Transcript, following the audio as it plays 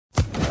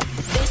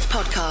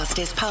podcast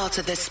is part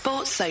of the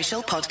Sports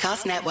Social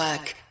Podcast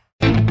Network.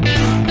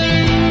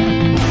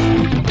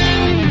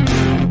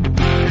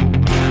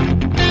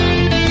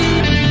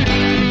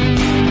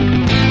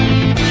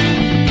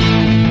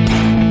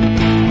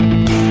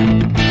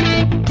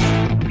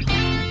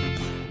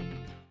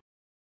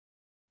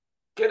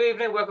 Good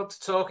evening, welcome to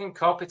Talking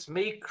Cop. It's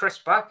me, Chris,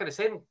 back, and it's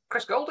him,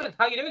 Chris Golden.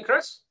 How you doing,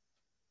 Chris?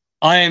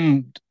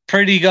 I'm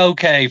pretty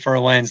okay for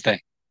a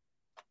Wednesday.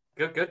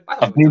 Good.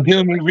 I've been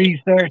doing my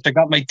research. I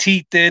got my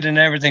teeth did and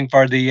everything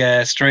for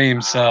the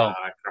stream, so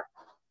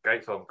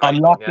great fun. I'm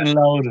locked and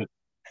loaded.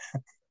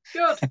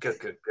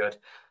 Good.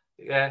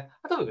 Yeah,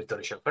 I thought we'd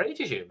done a show for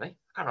ages, you and me. I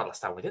can't remember last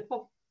time we did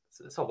one.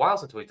 It's a while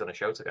since we've done a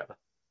show together.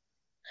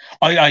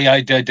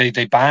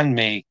 They banned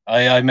me.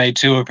 I made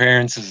 2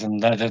 appearances,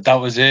 and that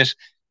was it.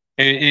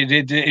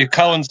 It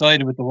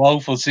coincided with the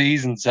woeful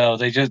season, so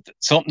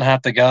something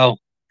had to go.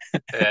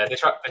 Yeah, they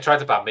tried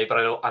to ban me, but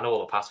I know all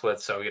the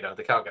passwords, so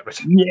they can't get rid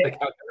of me. They can't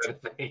get rid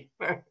of me.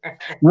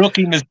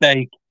 Rookie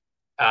mistake.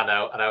 I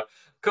know.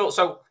 Cool.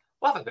 So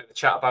we'll have a bit of a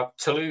chat about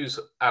Toulouse,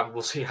 and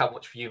we'll see how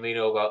much you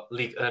know about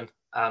Ligue 1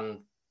 and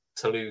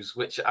Toulouse.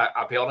 Which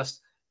I'll be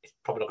honest, it's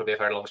probably not going to be a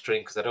very long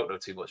stream because I don't know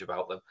too much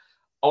about them.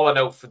 All I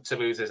know for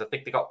Toulouse is I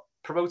think they got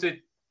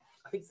promoted.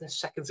 I think it's their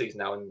second season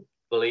now in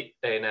Ligue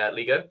 1. I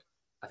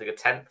think a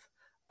 10th,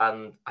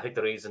 and I think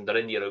the reason they're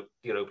in the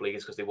Europa League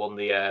is because they won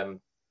the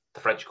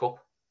French Cup.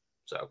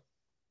 So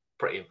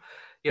pretty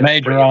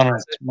major honour.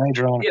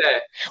 Yeah.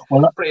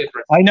 Well,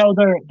 I know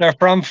they're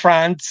from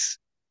France,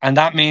 and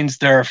that means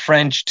they're a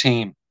French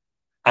team.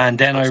 And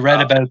then I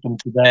read about them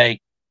today,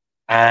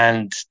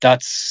 and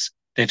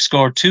they've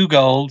scored 2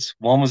 goals.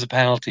 1 was a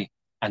penalty,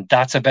 and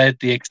that's about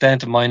the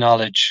extent of my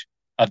knowledge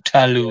of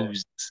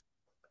Toulouse.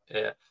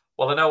 Yeah.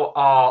 Well, I know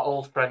our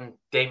old friend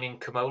Damien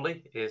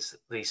Comoli is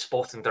the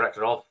sporting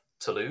director of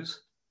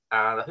Toulouse,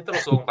 and I think they're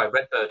also owned by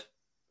Redbird,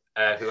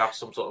 who have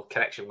some sort of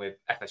connection with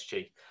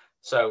FSG.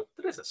 So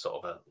there is a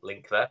sort of a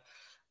link there.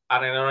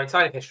 And in our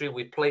entire history,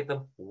 we've played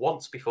them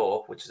once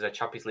before, which is a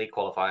Champions League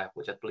qualifier,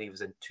 which I believe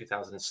was in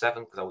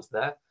 2007 because I was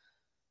there.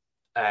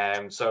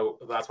 So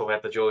that's when we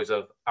had the joys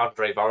of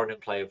Andre Voronin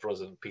playing for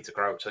us and Peter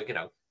Crouch. So,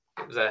 it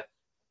was a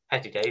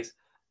heady days.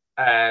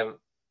 And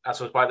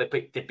so it's why they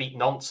beat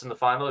Nantes in the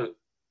final,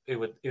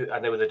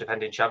 and they were the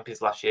defending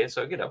champions last year.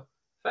 So,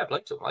 fair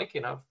play to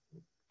them,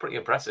 pretty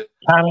impressive.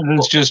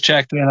 Canada's just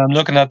checked in. I'm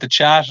looking at the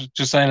chat,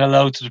 just saying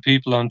hello to the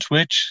people on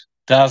Twitch.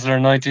 Dazzler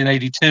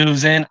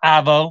 1982's in.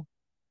 Avo.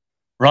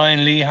 Ryan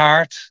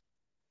Leehart.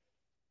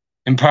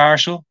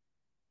 Impartial.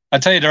 I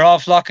tell you, they're all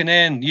flocking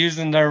in,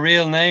 using their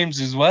real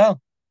names as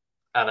well.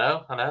 I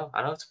know.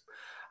 I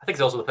think it's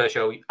also the first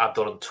show I've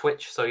done on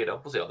Twitch, so,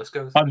 we'll see how this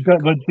goes. I was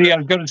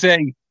going to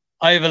say,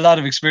 I have a lot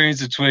of experience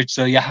with Twitch,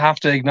 so you have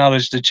to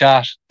acknowledge the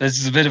chat. This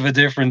is a bit of a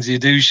difference. You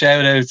do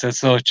shout outs as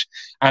such.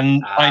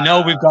 And I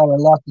know we've got a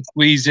lot to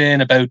squeeze in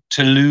about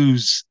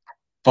Toulouse,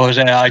 but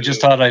I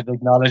just thought I'd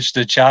acknowledge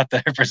the chat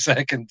there for a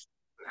second.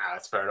 Nah,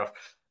 that's fair enough.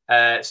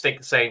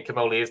 Stink saying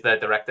Comoli is their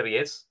director. He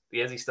is.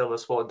 He's still the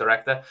sporting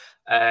director.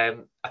 I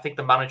think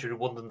the manager who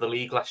won them the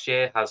league last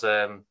year is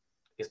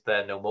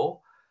there no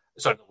more.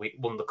 Sorry, we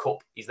won the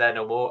cup. He's there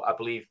no more. I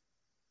believe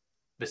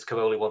Mr.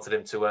 Comoli wanted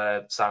him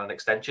to sign an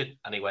extension,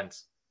 and he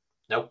went,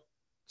 no.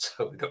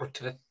 So we got rid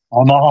of him.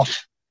 I'm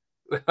off.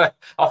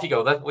 Off you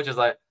go then, which is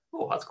like,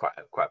 oh, that's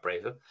quite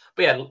brave. But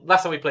yeah,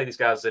 last time we played these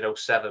guys in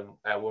 2007,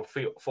 we won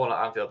 4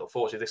 at Anfield.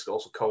 Unfortunately, this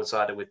also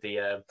coincided with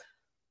the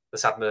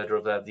sad murder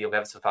of the young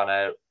Everton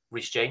fan,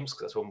 Reece James,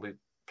 because that's when we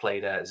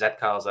played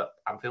Z-Cars at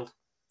Anfield.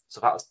 So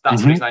that's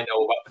the reason I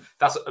know about.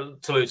 That's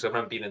Toulouse. I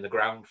remember being in the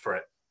ground for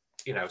it,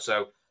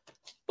 So,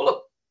 but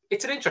look,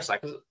 it's an interesting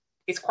because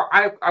it's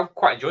quite. I'm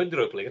quite enjoying the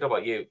Europa League. I don't know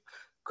about you,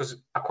 because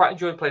I quite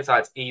enjoy playing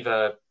sides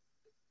either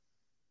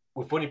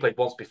we've only played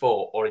once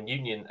before or in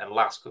Union and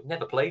Lask. We've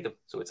never played them,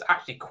 so it's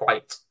actually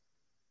quite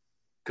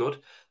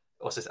good.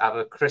 What's this?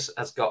 Chris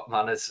has got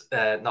manners,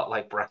 not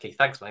like Bracky.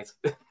 Thanks, mate.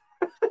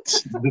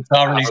 It's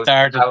already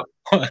started.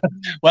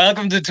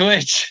 Welcome to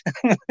Twitch.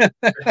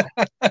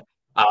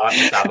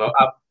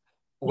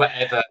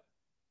 Whatever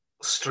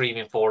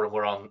streaming forum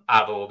we're on,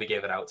 Avo will be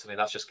giving out to me.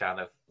 That's just kind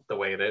of the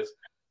way it is.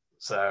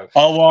 So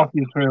I'll walk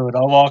you through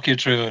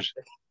it.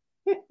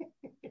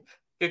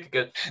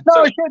 Good.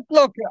 No,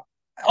 look,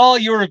 all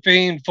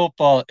European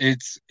football,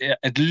 it's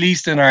at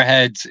least in our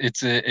heads,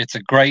 it's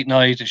a great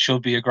night. It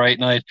should be a great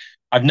night.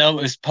 I've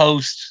noticed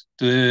post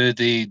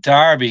the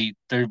derby,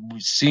 there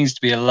seems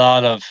to be a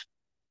lot of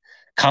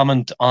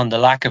comment on the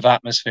lack of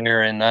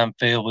atmosphere in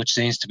Anfield, which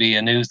seems to be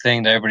a new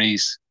thing to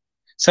everybody's.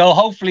 So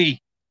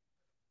hopefully,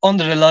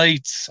 under the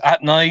lights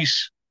at night,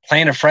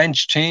 playing a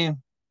French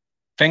team,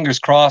 fingers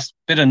crossed,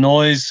 bit of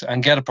noise,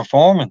 and get a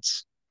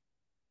performance.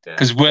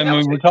 Because when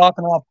we were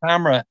talking off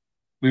camera,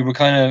 we were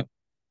kind of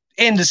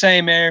in the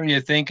same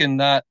area, thinking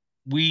that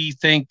we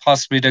think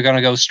possibly they're going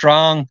to go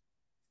strong.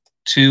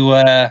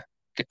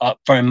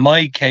 For in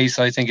my case,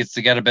 I think it's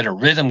to get a bit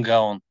of rhythm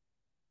going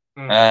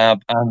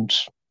and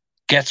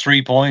get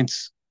 3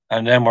 points,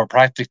 and then we're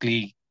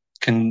practically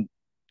can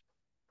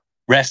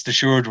rest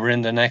assured we're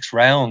in the next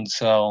round.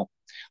 So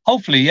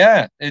hopefully,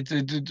 yeah.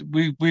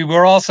 We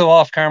were also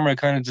off camera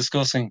kind of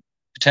discussing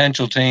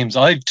potential teams.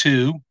 I've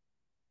two,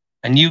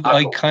 and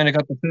I kind of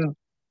got the two.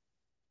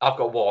 I've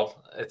got one.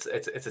 It's a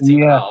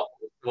team and a Yeah, half.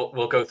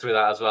 We'll go through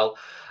that as well.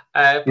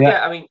 But yeah,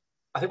 yeah, I mean,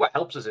 I think what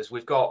helps us is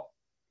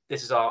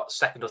this is our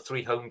second or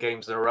three home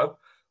games in a row,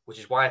 which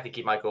is why I think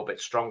he might go a bit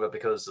stronger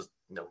because there's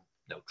no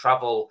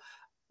travel.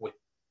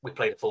 We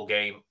played a full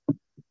game,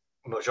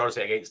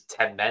 majority against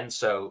 10 men,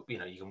 so you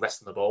can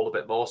rest on the ball a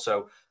bit more.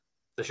 So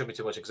there shouldn't be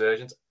too much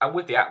exertions. And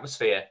with the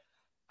atmosphere,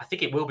 I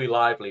think it will be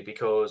lively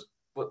because,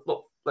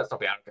 look, let's not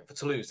be arrogant. For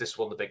Toulouse, this is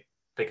one of the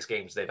biggest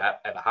games they've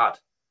ever had.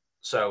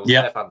 So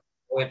yeah. their fans,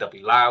 they'll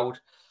be loud.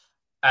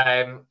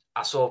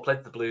 I saw plenty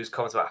of the Blues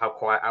comments about how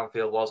quiet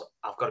Anfield was.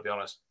 I've got to be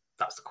honest,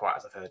 that's the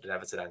quietest I've heard at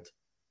Everton end.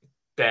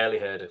 Barely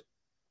heard of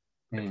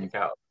kick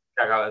out.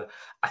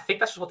 I think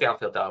that's just what the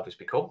Anfield derby's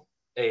become.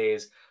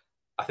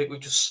 I think we've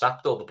just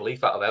snapped all the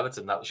belief out of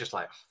Everton. That was just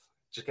like,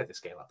 just get this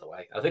game out of the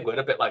way. I think we're in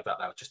a bit like that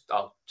now.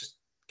 I'll just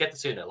get the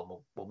 2-0 and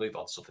we'll move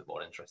on to something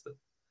more interesting.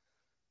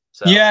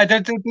 So Yeah,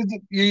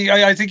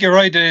 I think you're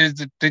right.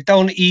 They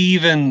don't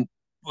even,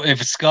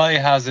 if Sky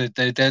has it,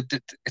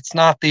 it's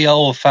not the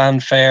old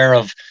fanfare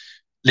of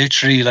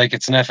literally like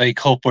it's an FA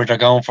Cup where they're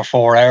going for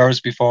 4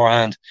 hours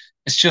beforehand.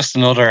 It's just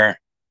another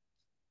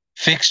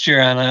fixture,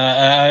 and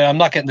I'm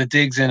not getting the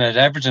digs in at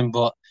Everton,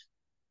 but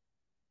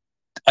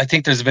I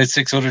think there's about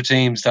 6 other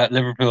teams that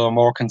Liverpool are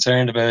more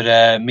concerned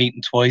about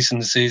meeting twice in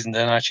the season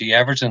than actually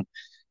Everton.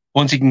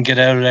 Once you can get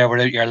out of there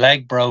without your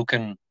leg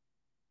broken,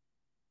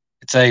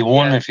 it's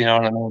A1, if you know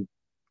what I mean.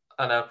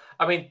 I know.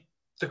 I mean,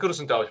 the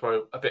Goodison derby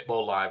were a bit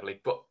more lively,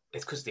 but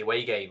it's because of the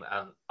away game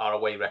and our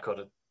away record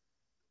at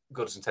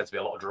Goodison tends to be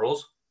a lot of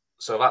draws.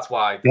 So that's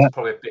why there's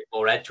probably a bit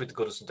more edge with the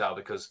Goodison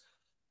derby because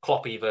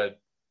Klopp either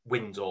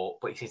wins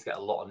but he seems to get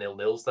a lot of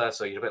 0-0s there.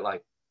 So you're a bit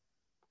like,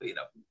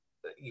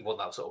 you want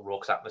that sort of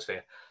raucous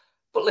atmosphere.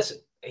 But listen,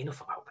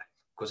 enough about them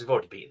because we've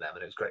already beaten them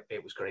and it was great.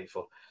 It was great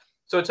fun.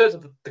 So in terms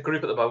of the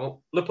group at the moment,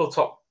 Liverpool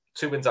top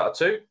 2 wins out of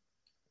 2.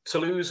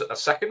 Toulouse are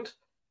second.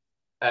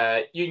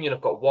 Union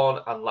have got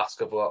 1 and Lask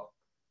have got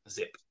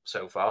 0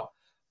 so far.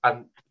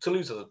 And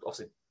Toulouse are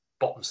obviously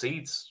bottom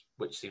seeds,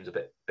 which seems a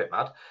bit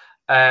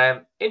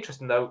mad.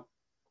 Interesting though,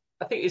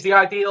 I think is the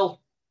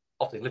ideal,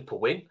 obviously Liverpool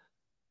win,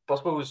 but I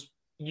suppose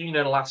Union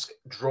and Lask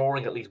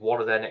drawing at least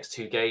one of their next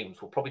 2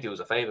 games will probably do us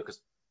a favour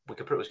because we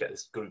could pretty much get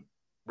this group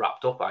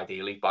wrapped up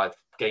ideally by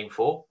game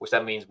 4, which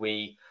then means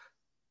we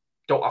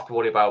don't have to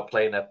worry about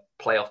playing a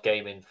playoff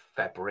game in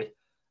February,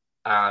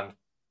 and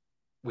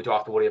we don't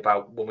have to worry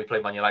about when we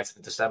play Man United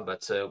in December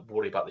to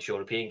worry about this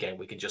European game.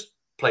 We can just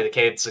play the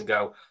kids and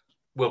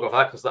we'll go for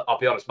that because I'll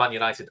be honest, Man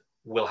United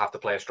will have to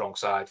play a strong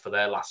side for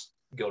their last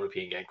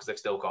European game because they've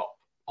still got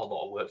a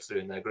lot of work to do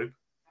in their group.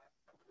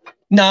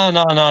 No,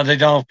 they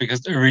don't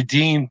because they're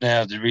redeemed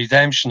now. The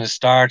redemption has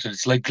started.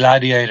 It's like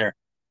Gladiator.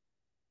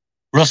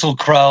 Russell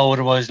Crowe,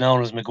 otherwise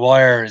known as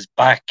Maguire, is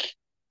back.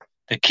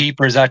 The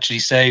keeper's actually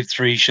saved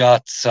 3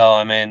 shots. So,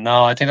 I mean,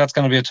 no, I think that's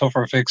going to be a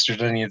tougher fixture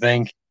than you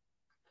think.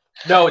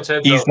 No, in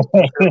terms of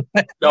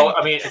no,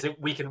 I mean,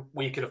 we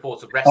can afford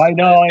to rest. I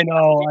know.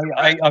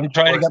 I'm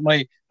trying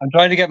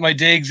to get my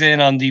digs in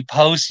on the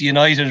post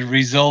United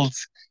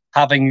results,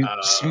 having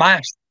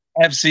smashed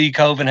FC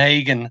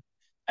Copenhagen.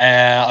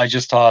 I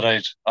just thought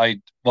I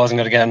wasn't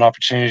going to get an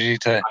opportunity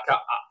to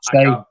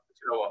say. You know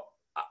what?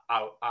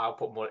 I'll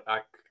put money.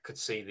 I could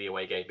see the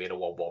away game being a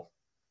 1-1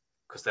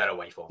 because their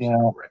away forms are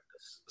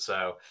horrendous.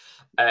 So,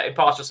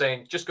 Impartial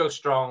saying just go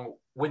strong,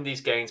 win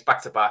these games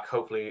back to back.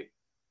 Hopefully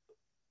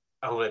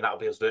that'll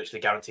be us virtually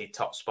guaranteed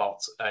top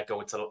spot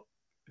going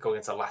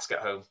into Lask at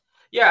home.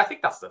 Yeah, I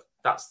think that's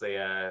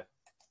the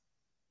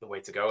way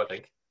to go. I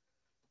think.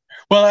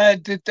 Well,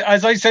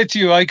 as I said to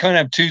you, I kind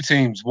of have 2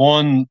 teams.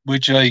 One,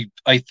 which I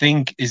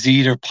think is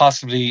either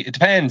possibly, it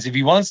depends. If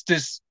he wants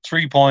this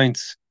 3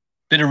 points,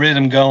 bit of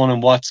rhythm going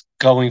and what's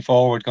going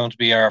forward going to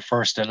be our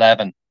first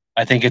 11.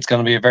 I think it's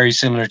going to be a very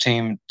similar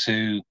team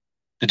to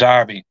the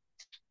derby.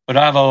 But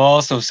Avo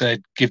also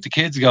said, give the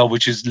kids a go,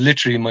 which is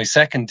literally my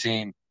second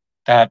team,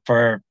 that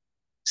for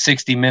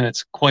 60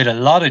 minutes, quite a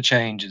lot of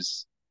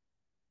changes.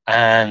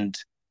 And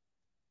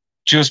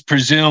just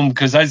presume,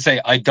 because I'd say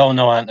I don't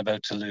know anything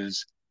about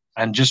Toulouse.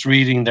 And just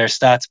reading their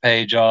stats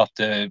page off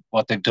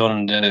what they've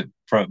done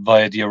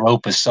via the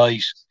Europa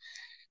site,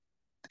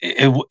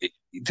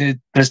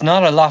 there's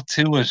not a lot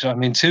to it. I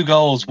mean, 2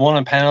 goals, 1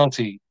 a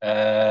penalty.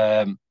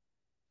 They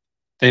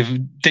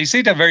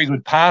say they're very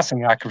good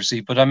passing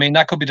accuracy, but I mean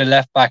that could be the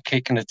left back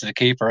kicking it to the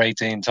keeper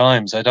 18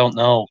 times. I don't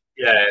know.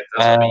 Yeah,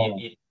 that's what I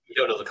mean. You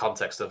don't know the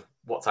context of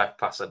what type of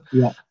passing.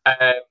 Yeah.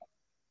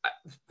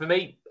 For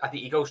me, I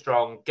think you go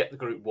strong, get the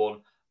group 1,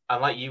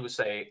 and like you would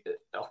say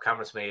off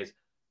camera to me is.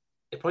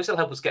 It probably still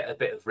helped us get a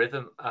bit of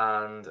rhythm,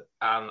 and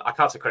I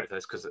can't take credit for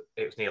this because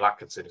it was Neil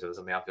Atkinson who was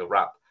on the Anfield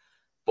wrap,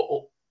 but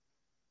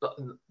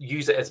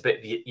use it as a bit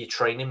of your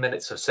training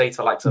minutes. So say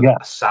to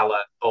a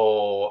Salah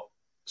or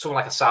someone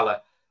like a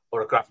Salah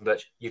or a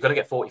Gravenberch, you're going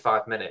to get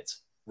 45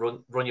 minutes.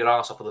 Run your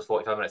arse off for those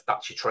 45 minutes.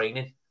 That's your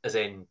training, as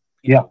in,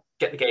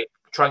 get the game,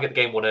 try and get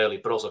the game won early,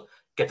 but also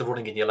get the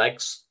running in your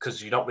legs,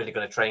 because you're not really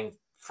going to train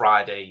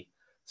Friday,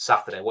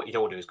 Saturday. What you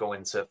don't want to do is go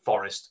into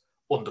Forest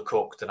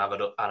undercooked and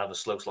have a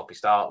slow, sloppy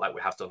start like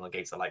we have done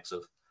against the likes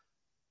of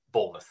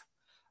Bournemouth.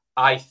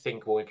 I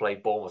think when we play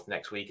Bournemouth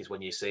next week is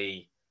when you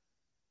see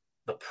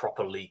the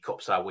proper League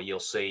Cup style, where you'll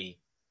see,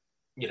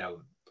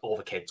 all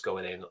the kids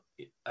going in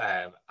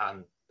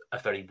and a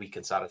very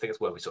weakened side. I think it's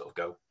where we sort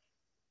of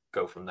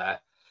go from there.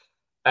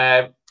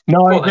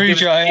 No, I agree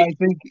with you. I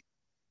think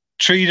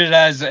treat it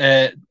as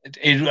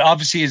it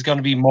obviously is going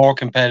to be more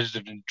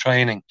competitive in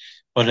training,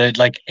 but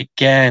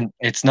again,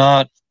 it's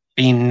not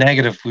being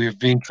negative. We've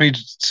been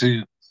treated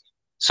to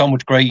so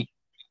much great,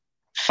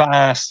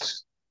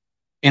 fast,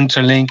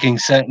 interlinking,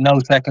 no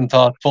second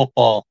thought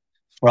football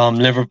from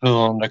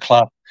Liverpool and the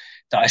club.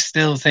 I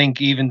still think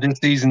even this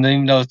season,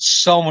 even though it's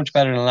so much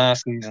better than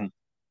last season,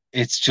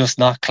 it's just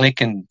not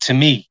clicking to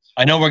me.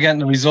 I know we're getting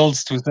the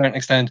results to a certain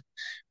extent,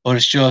 but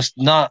it's just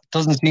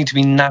doesn't seem to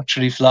be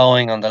naturally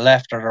flowing on the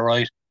left or the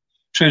right.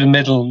 Through the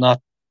middle,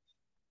 not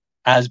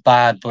as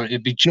bad, but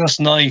it'd be just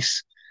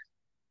nice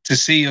to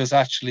see us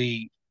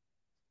actually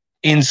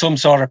in some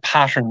sort of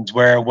patterns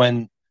where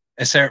when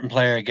a certain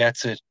player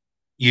gets it,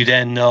 you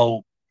then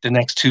know the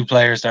next two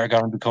players that are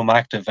going to become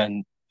active.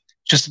 And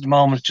just at the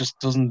moment, it just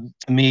doesn't,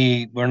 to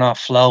me, we're not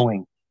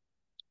flowing.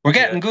 We're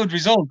getting good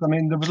results. I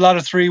mean, there was a lot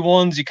of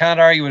 3-1s. You can't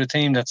argue with a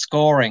team that's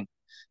scoring.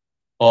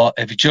 But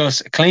if you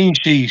just a clean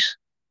sheet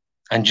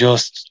and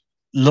just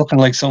looking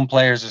like some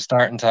players are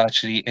starting to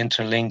actually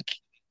interlink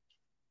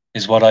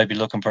is what I'd be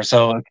looking for.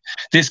 So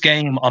this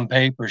game on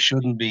paper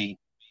shouldn't be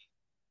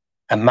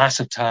a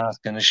massive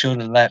task, and it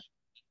should have let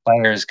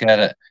players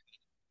get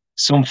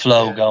some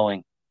flow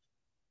going.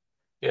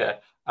 Yeah.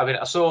 I mean,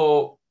 I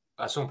saw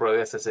some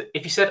progress that said,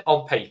 if you said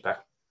on paper,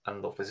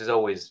 and look, this is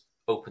always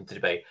open to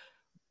debate,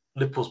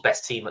 Liverpool's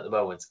best team at the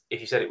moment,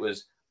 if you said it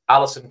was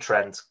Alisson,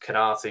 Trent,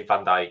 Canate,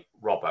 Van Dijk,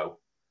 Robbo,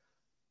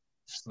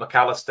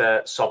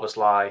 McAllister,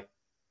 Szoboszlai,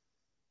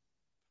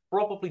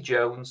 probably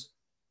Jones,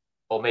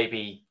 or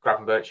maybe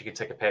Gravenberch, you could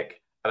take a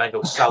pick, and then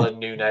go Salah,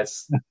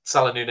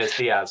 Núñez,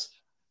 Diaz.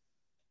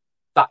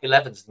 That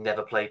 11's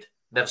never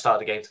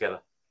started a game together.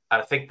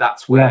 And I think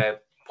that's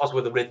where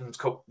possibly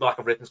the lack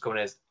of rhythms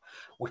coming is.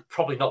 We've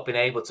probably not been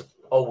able to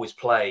always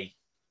play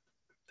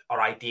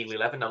our ideal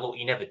 11. Now, look,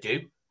 you never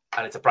do,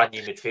 and it's a brand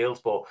new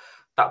midfield, but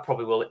that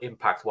probably will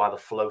impact why the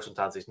flow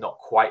sometimes is not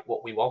quite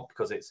what we want,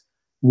 because it's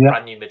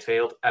brand new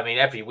midfield. I mean,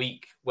 every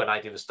week when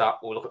I do the start,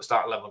 we'll look at the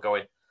start 11 and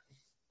going,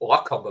 well,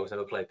 that combo's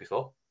never played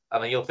before.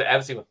 And then you look at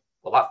everything,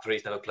 well, that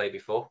three's never played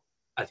before.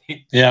 And,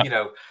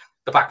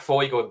 the back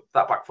four,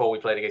 that back four we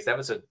played against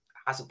Everton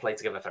hasn't played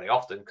together very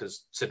often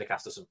because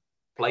Tsimikas doesn't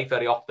play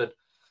very often,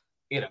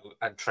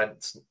 and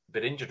Trent's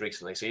been injured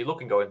recently. So you're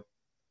looking going,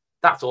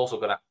 that's also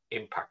going to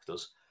impact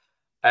us.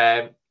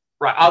 Right,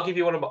 I'll give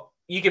you one of my,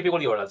 you give me one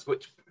of your others.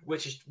 Which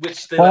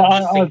still? Well,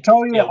 I'll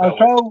tell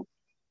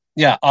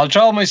you. I'll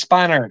throw my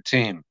spanner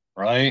team.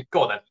 Right.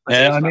 Go on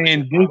then. I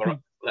mean,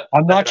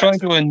 I'm not trying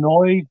to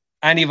annoy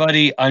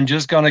anybody. I'm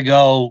just going to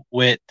go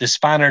with the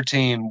spanner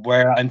team,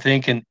 where I'm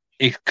thinking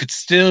it could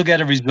still get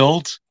a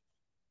result,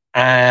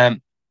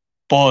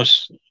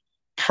 but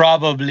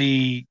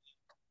probably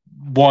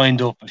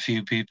wind up a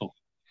few people.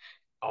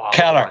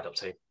 Keller.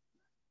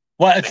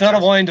 Well, it's not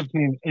a wind-up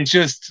team. It's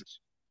just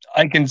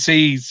I can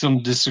see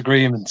some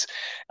disagreements.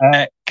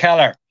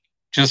 Keller,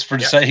 just for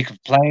the sake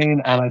of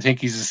playing, and I think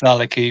he's a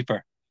solid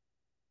keeper.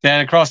 Then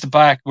across the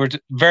back,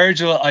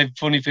 Virgil, I have a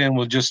funny feeling,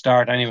 will just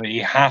start anyway. He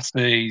has to.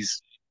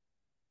 He's,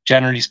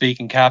 generally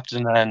speaking,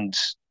 captain and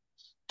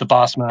the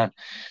boss man.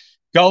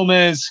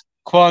 Gomez,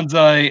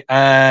 Kwanzaa,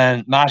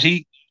 and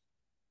Matty.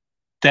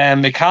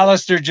 Then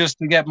McAllister, just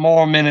to get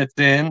more minutes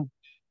in.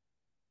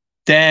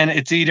 Then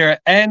it's either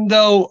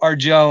Endo or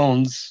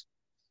Jones,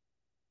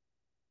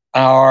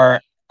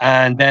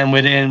 and then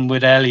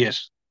with Elliott.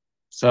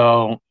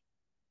 So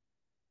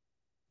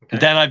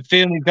then I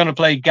feel he's going to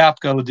play gap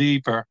go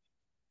deeper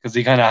because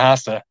he kind of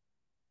has to.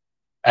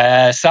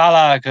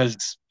 Salah,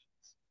 because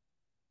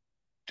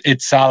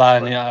it's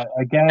Salah, and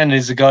again,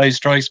 is a guy who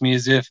strikes me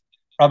as if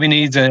probably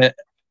needs a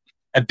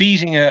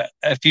beating a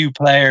few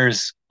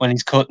players when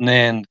he's cutting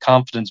in,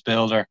 confidence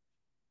builder,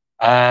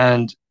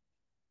 and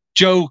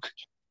Joke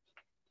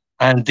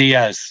and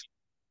Diaz.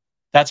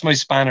 That's my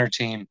spanner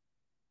team.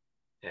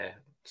 Yeah.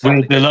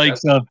 With the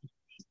likes of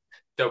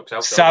Joke's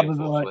out,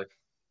 unfortunately.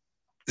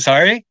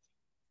 Sorry?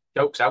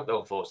 Joke's out, though,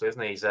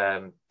 unfortunately,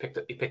 isn't he?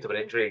 He picked up an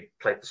injury,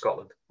 played for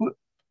Scotland.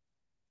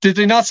 Did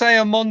they not say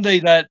on Monday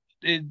that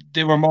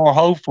they were more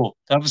hopeful?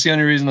 That was the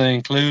only reason I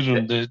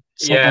included him.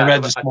 I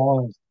read this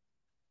morning.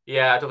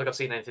 Yeah, I don't think I've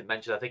seen anything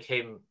mentioned. I think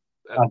him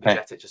and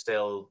Bajcetic are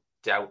still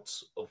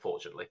doubts,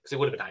 unfortunately, because it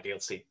would have been ideal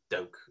to see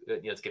Doak, to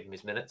give him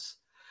his minutes.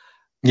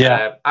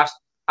 Yeah.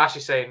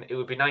 Ashley's saying it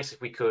would be nice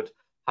if we could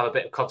have a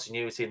bit of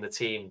continuity in the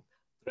team.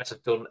 The rest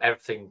have done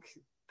everything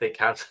they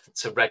can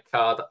to red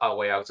card our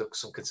way out of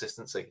some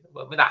consistency.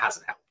 I mean, that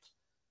hasn't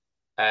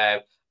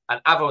helped.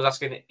 And Avo was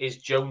asking, is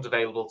Jones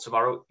available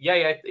tomorrow?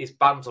 Yeah, it's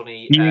banned on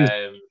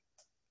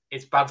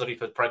it's banned on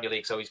for the Premier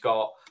League, so he's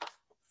got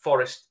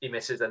Forest he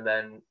misses, and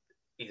then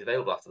he's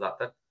available after that.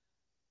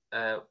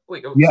 Then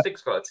we go. Yeah.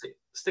 Stig's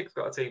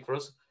got a team for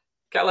us.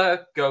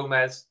 Kelleher,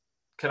 Gomez,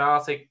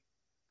 Canate,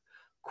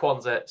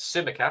 Kwanzaa,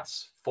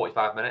 Simicast,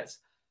 45 minutes.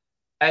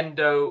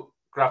 Endo,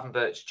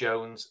 Gravenberch,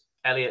 Jones,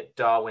 Elliott,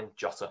 Darwin,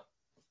 Jota.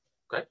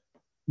 Okay.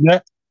 Yeah.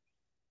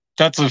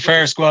 That's a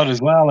fair squad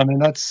as well. I mean,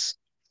 that's...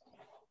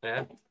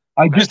 Yeah.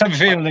 I just have a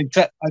feeling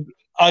like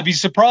I'd be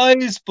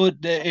surprised, but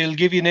it'll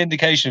give you an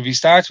indication. If he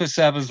starts with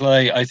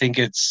Szoboszlai, I think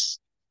it's...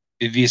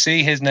 If you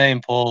see his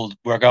name pulled,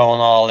 we're going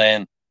all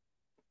in.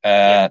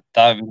 I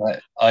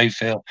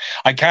feel.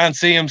 I can't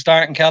see him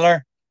starting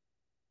Kelleher,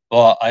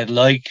 but I'd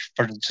like,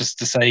 for just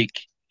the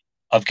sake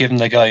of giving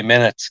the guy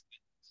minutes.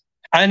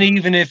 And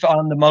even if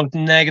on the most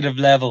negative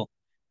level,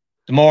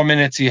 the more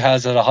minutes he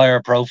has at a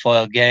higher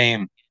profile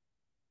game,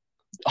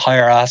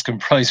 higher asking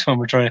price when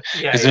we're trying to,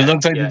 because it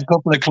looks like there's a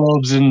couple of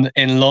clubs in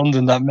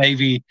London that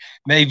maybe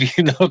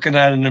looking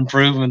at an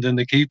improvement in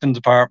the keeping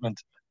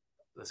department.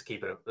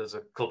 There's a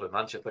club in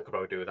Manchester that could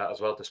probably do with that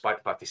as well, despite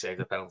the fact he saved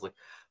the penalty.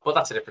 But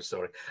that's a different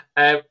story.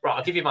 Right,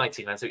 I'll give you my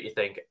team and see what you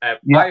think.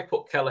 I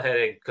put Kelleher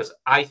in because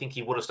I think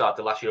he would have started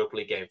the last Europa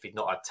League game if he'd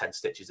not had 10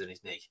 stitches in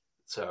his knee.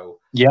 So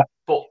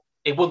but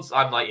it wouldn't.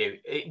 I'm like you.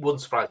 It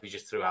wouldn't surprise me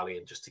just threw Ali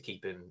in just to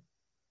keep him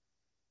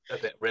a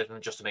bit of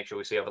rhythm, just to make sure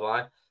we see over the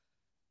line.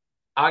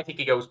 I think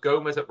he goes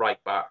Gomez at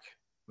right back,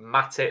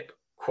 Matip,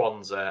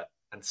 Kwanzaa,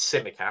 and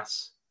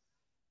Simicast,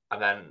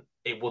 and then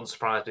it wouldn't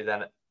surprise me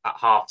then at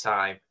half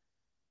time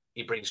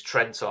he brings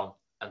Trent on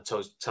and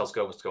tells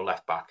Gomez to go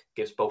left back,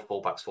 gives both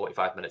fullbacks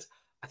 45 minutes.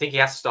 I think he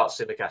has to start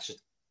Simicast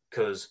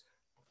because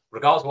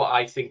regardless of what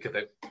I think of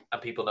him,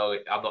 and people know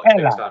I'm not his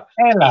biggest fan,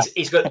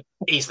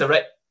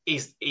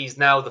 he's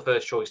now the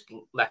first choice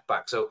left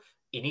back, so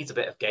he needs a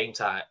bit of game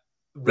time,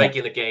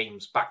 regular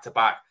games back to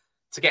back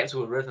to get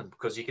into a rhythm,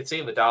 because you can see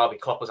in the derby,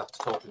 Klopp was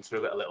after talking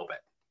through it a little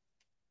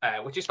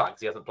bit, which is fine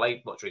because he hasn't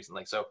played much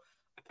recently. So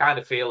I kind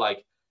of feel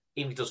like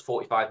even if he does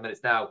 45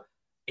 minutes now,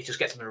 it just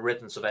gets him in a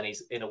rhythm. So then he's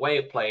in a way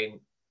of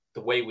playing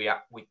the way we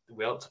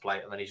want to play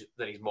it, and then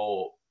he's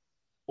more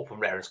up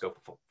and raring scope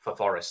for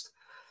Forest.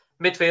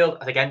 Midfield,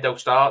 I think Endo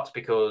starts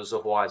because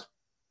otherwise,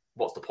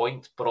 what's the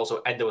point? But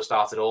also Endo has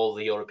started all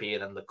the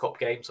European and the Cup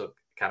games, so it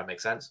kind of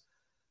makes sense.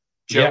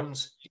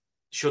 Jones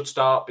should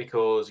start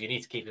because you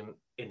need to keep him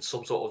in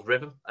some sort of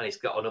rhythm, and he's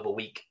got another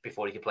week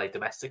before he can play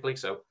domestically.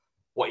 So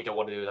what you don't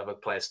want to do is have a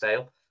player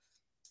stale.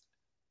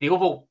 The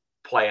other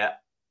player,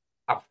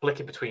 I'm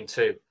flicking between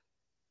two.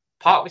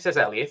 Part of me says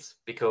Elliott,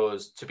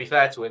 because to be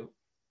fair to him,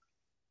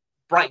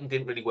 Brighton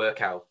didn't really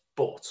work out,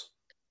 but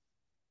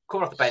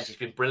coming off the bench, he's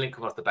been brilliant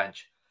coming off the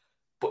bench.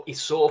 But he's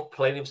sort of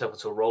playing himself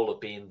into a role of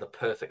being the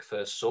perfect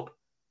first sub,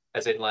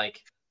 as in like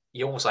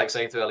you almost like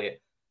saying to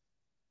Elliott,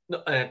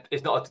 no,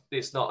 it's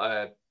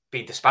not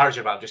being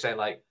disparaging about him, just saying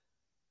like,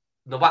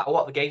 no matter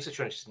what the game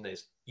situation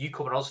is, you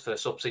coming on as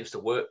first sub seems to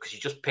work because you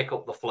just pick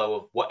up the flow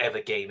of whatever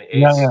game it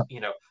is.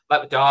 You know,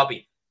 like with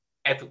Derby,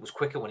 everything was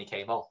quicker when he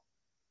came on.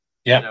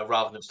 You know,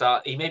 rather than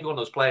start. He may be one of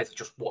those players that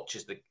just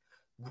watches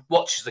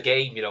the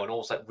game, you know, and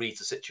almost like reads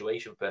the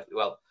situation perfectly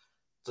well.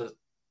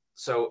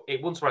 So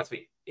it wouldn't surprise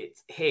me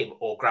it's him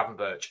or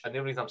Gravenberch. And the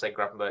only reason I'm saying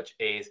Gravenberch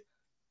is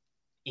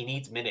he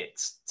needs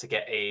minutes to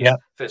get his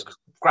first, because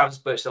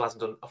Gravenberch still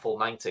hasn't done a full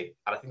 90.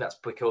 And I think that's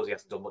because he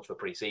hasn't done much for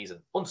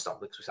pre-season.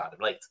 Understandably, because we signed him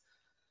late.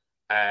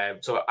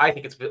 So I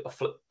think it's a bit of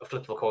a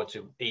flip of a coin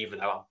to even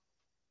though I'm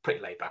pretty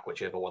laid back,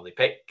 whichever one they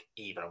pick,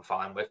 even I'm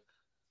fine with.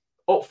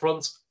 Up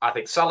front, I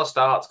think Salah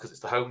starts because it's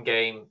the home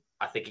game.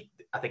 I think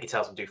he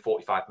tells him to do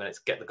 45 minutes,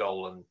 get the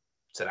goal, and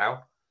sit down.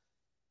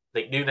 I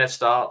think Núñez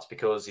starts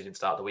because he didn't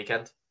start the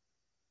weekend,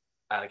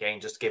 and again,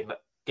 just give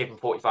him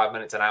 45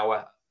 minutes, an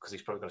hour, because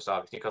he's probably going to start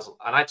against Newcastle.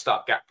 And I'd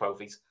start Gakpo if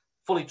he's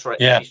fully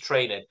he's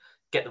training,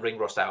 get the ring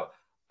rust out.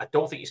 I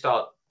don't think you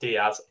start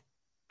Diaz.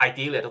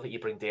 Ideally, I don't think you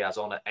bring Diaz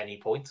on at any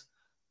point.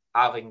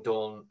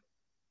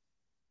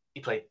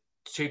 He played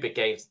 2 big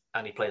games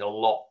and he played a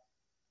lot.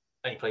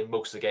 And he played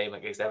most of the game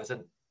against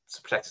Everton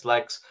to protect his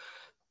legs.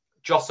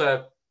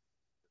 Jota,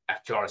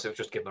 to be honest, it was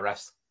just give him a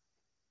rest.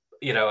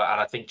 You know,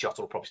 and I think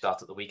Jota will probably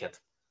start at the weekend.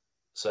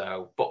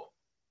 So, but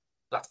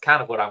that's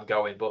kind of where I'm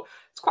going. But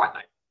it's quite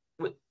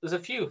nice. There's a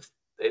few.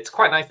 It's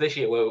quite nice this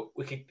year where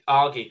we could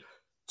argue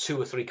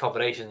 2 or 3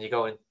 combinations and you're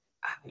going,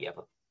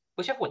 but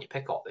whichever one you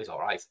pick up is all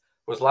right.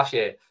 Whereas last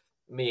year,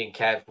 me and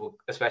Kev,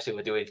 especially,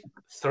 were doing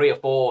 3 or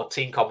 4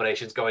 team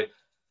combinations going,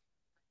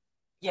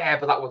 yeah,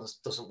 but that one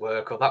doesn't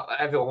work. Or that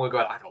everyone will go,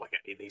 I don't like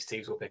any of these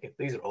teams we're picking.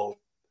 These are all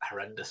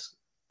horrendous.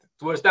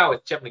 Whereas now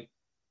it's generally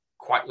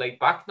quite laid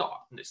back.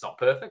 It's not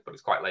perfect, but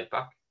it's quite laid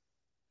back.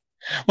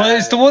 Well,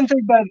 it's the one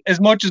thing that,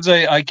 as much as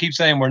I keep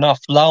saying we're not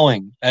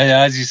flowing,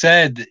 as you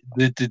said,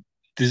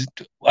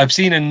 I've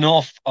seen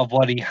enough of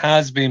what he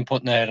has been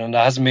putting out, and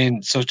there hasn't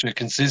been such a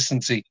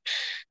consistency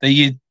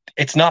that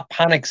it's not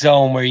panic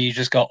zone where you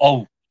just go,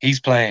 oh, he's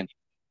playing.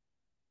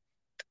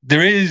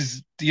 There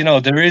is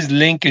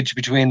linkage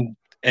between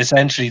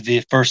essentially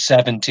the first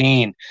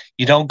 17.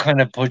 You don't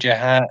kind of put your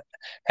head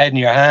in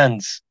your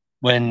hands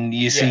when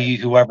you see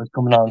whoever's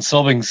coming on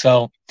subbing.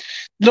 So,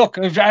 look,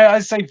 I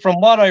say from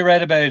what I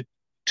read about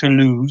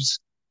Toulouse,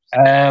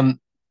 Um,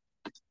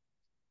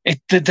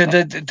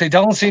 they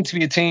don't seem to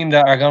be a team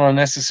that are going to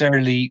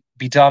necessarily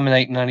be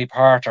dominating any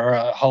part or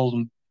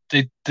holding.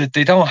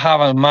 They don't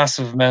have a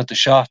massive amount of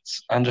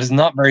shots, and there's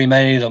not very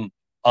many of them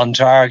on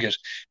target.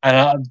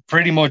 And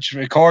pretty much,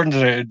 according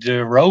to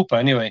the rope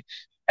anyway,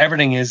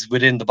 everything is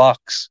within the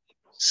box.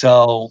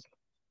 So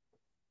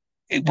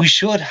we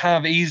should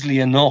have easily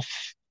enough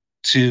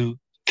to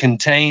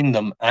contain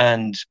them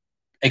and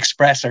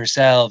express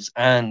ourselves,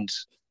 and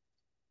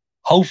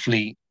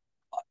hopefully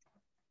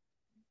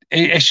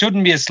it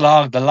shouldn't be a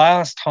slog. The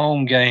last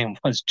home game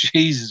was,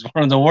 Jesus,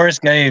 one of the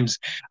worst games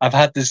I've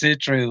had to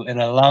sit through in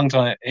a long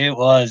time. It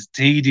was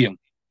tedium.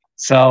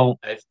 So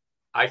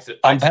I had to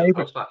do the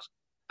post match.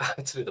 I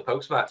had to do the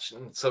post match,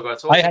 and so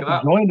I had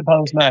to join the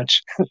post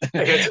match.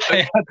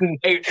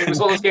 It was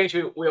one of those games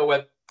we all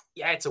went,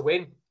 yeah, it's a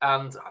win,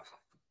 and that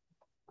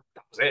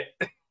was it.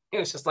 It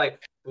was just like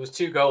there was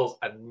 2 goals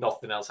and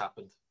nothing else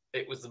happened.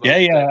 It was the most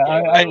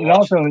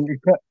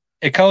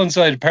it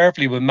coincided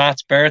perfectly with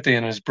Matt's birthday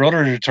and his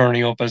brother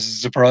turning up as a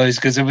surprise,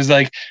 because it was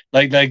like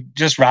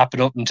just wrap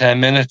it up in 10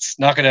 minutes,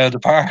 knock it out of the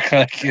park.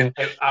 It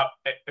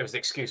was the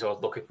excuse I was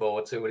looking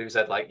forward to when he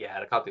said, like, yeah,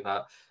 I can't do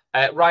that.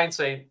 Ryan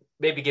saying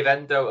maybe give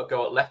Endo a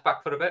go at left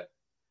back for a bit.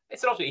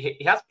 It's obviously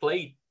he has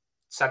played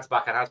centre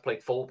back and has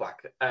played full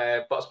back,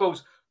 but I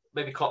suppose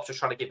maybe Klopp's just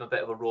trying to give him a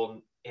bit of a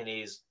run in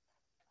his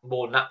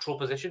more natural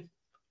position.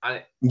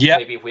 And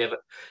maybe if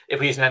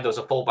we use Endo as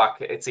a full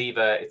back, it's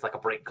like a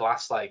break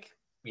glass, like,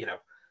 you know,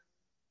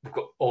 we've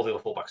got all the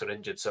other fullbacks are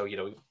injured, so you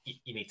know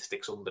you need to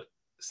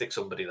stick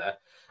somebody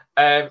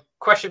there.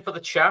 Question for the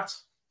chat.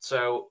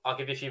 So I'll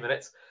give you a few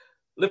minutes.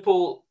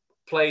 Liverpool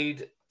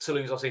played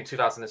Toulouse obviously in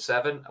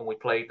 2007, and we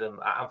played them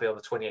at Anfield on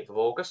the 28th of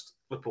August.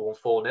 Liverpool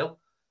won 4-0.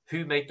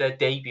 Who made their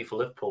debut for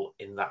Liverpool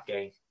in that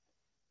game?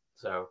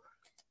 So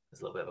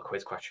there's a little bit of a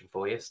quiz question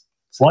for you.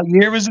 So, what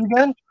year was it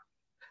again?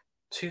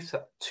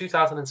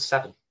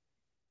 2007.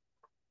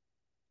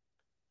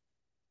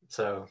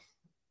 So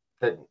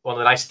one of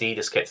the nice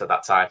Adidas kits at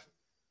that time.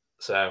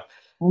 So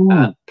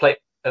and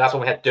that's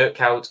when we had Dirk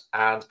Kuyt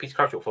and Peter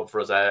Crouch up front for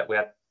us. We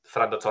had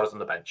Fernando Torres on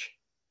the bench.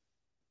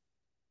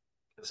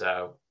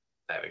 So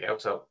there we go.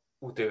 So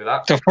we'll do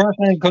that. The first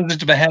name that comes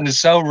into my head is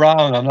so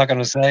wrong, I'm not going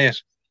to say it.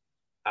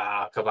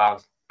 Come on.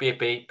 Be a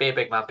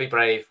big man. Be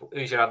brave.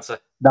 Who's your answer?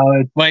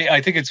 No,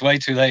 I think it's way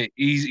too late.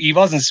 He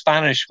wasn't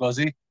Spanish, was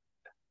he?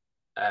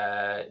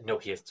 No,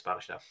 he isn't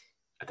Spanish now.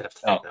 I did have to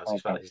think that.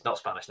 Okay. He's not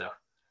Spanish now.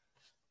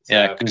 So,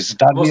 yeah, because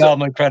that'd be all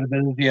my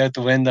credibility out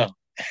the window.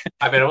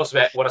 I mean, I must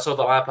admit, when I saw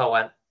the lineup, I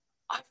went,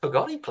 I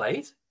forgot he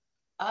played.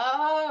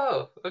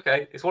 Oh,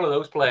 okay. It's one of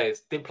those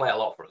players. Didn't play a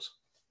lot for us.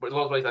 But it's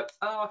one of those players like,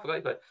 I forgot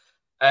he played.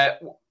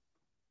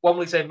 One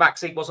will say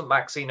Maxi. Wasn't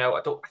Maxi, no.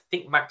 I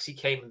think Maxi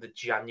came in the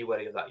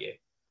January of that year.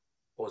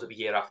 Or was it the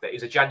year after? It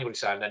was a January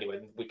sign anyway.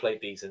 We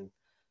played these in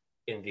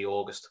the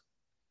August.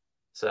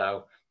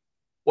 So,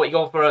 what are you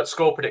going for a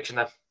score prediction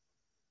then?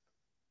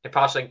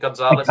 Impartial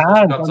Gonzalez.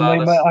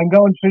 I'm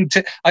going through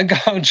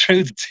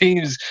the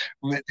teams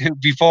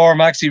before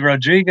Maxi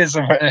Rodriguez.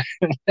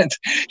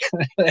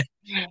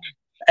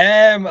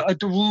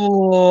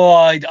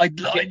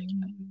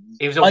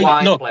 He was a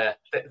wide player.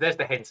 There's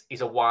the hint.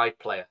 He's a wide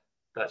player.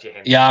 That's your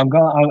hint. Yeah,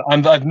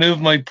 I've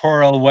moved my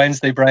poor old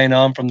Wednesday brain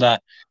on from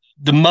that.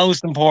 The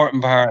most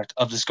important part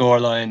of the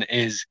scoreline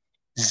is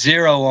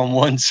 0 on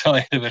one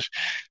side of it.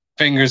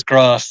 Fingers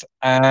crossed.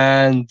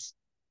 And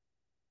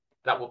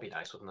that would be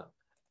nice, wouldn't it?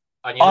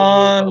 And you know the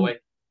rules, by the way.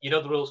 You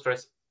know the rules,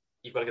 Chris.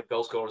 You've got to give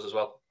goal scorers as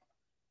well.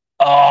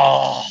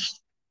 Oh.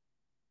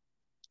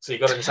 So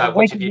you've got to decide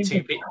which of your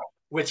two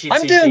teams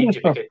I'm doing this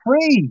for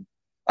free.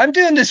 I'm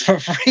doing this for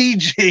free,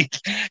 G.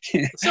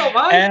 So am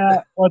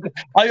I.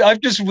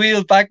 I've just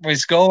wheeled back my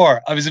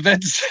score. I was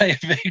about to say a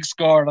big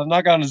score, and I'm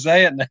not going to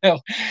say it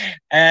now.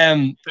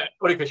 Only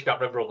because you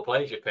can't remember all the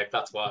players you picked,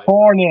 that's why.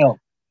 4-0.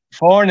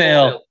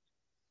 4-0.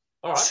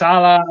 All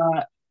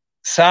right.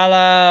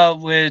 Salah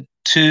with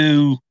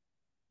 2,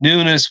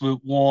 Nunes with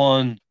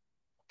 1,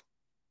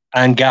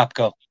 and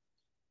Gapco.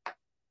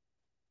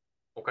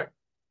 Okay.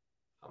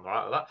 I'm all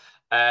right with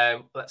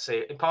that. Let's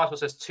see. Impartial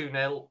says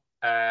 2-0.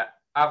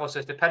 Avo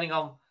says, depending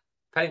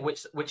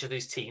which of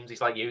these teams, he's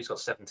like you, he's got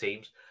 7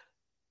 teams.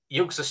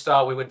 Youngster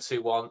start, we win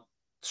 2-1.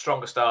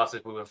 Stronger starters,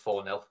 we win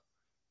 4-0.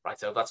 Right,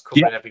 so that's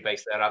covering every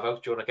base there,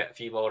 Avo. Do you want to get a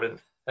few more in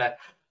there?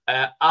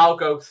 I'll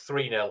go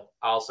 3-0.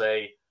 I'll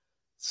say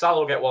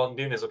Salah will get 1,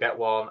 Nunes will get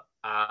 1,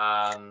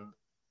 and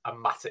a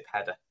Matip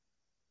header.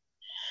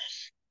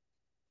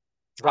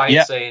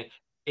 Ryan's saying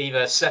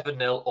either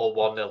 7-0 or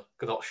 1-0.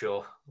 Not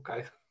sure.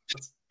 Okay.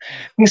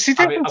 You see,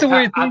 that's a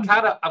weird thing. I'm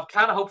kind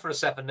of hoping for a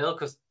 7-0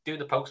 because doing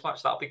the post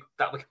match that'll be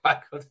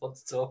quite good fun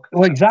to talk.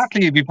 Well,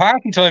 exactly. It'd be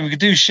party time. We could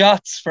do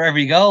shots for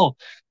every goal.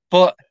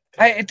 But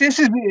this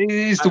is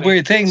the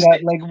weird thing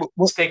that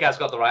Stig has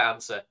got the right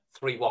answer.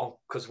 3-1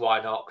 because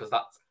why not? Because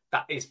that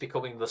is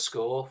becoming the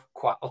score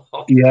quite a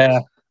lot.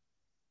 Yeah.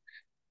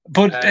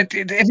 But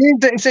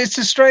it's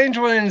a strange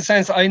one in the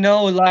sense. I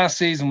know last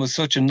season was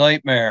such a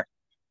nightmare,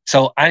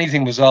 so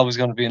anything was always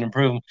going to be an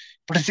improvement.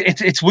 But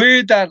it's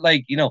weird that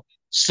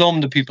some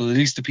of the people, at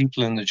least the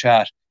people in the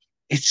chat,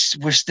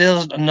 we're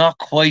still not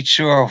quite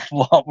sure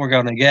what we're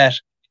going to get,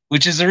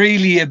 which is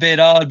really a bit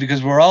odd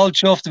because we're all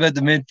chuffed about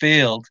the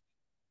midfield,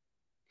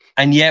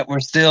 and yet we're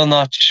still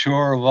not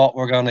sure what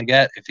we're going to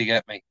get, if you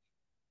get me.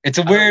 It's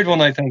a weird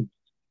one, I think.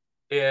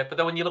 Yeah, but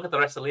then when you look at the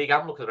rest of the league,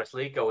 I'm looking at the rest of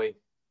the league going,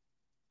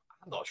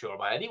 I'm not sure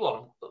about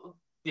anyone.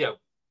 You know,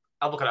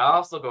 I'm looking at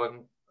Arsenal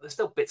going, there's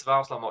still bits of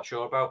Arsenal I'm not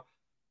sure about.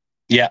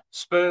 Yeah.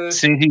 Spurs,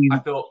 City, I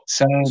thought,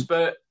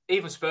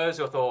 even Spurs,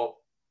 I thought,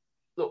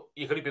 look,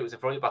 you could have beat us in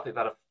front of you,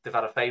 but they've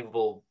had a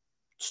favourable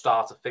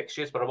start of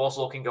fixtures. But I'm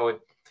also looking going,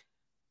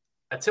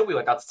 until we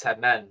went down to 10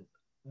 men,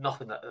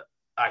 nothing that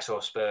I saw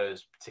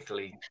Spurs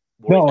particularly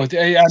worried. No,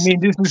 I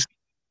mean,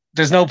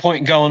 there's no point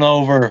in going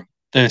over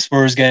the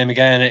Spurs game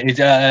again.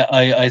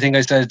 I think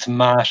I said it to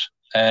Matt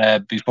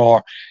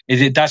before.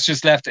 That's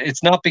just left.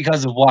 It's not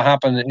because of what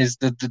happened. Is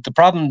the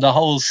problem? The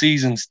whole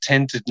season's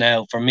tinted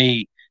now for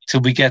me till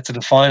we get to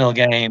the final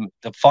game,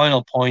 the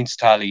final points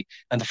tally,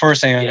 and the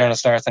first thing I'm going to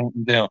start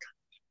thinking doing.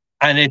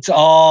 And it's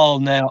all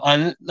now.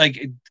 And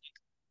like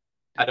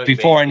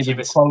before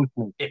anybody quotes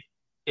me.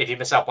 If you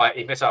miss out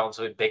on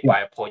something big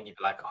by a point, you'd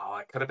be like, "Oh,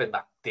 it could have been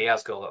that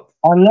Diaz goal."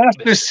 Unless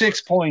there's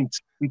 6 points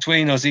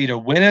between us, either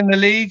winning the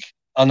league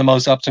on the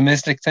most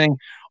optimistic thing,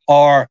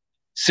 or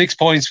 6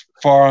 points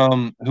for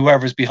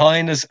whoever's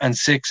behind us and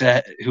 6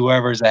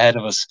 whoever's ahead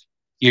of us.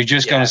 You're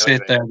just going to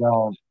sit there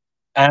going,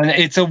 and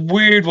it's a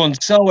weird one.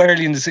 So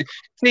early in the season,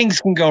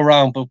 things can go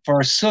wrong, but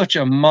for such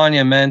a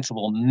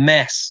monumental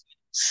mess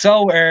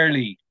so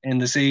early in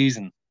the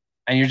season,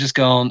 and you're just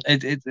going,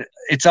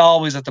 it's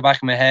always at the back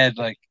of my head,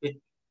 like.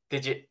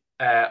 Did you?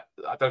 I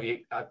don't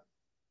know.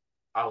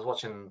 I was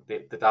watching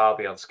the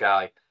derby on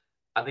Sky,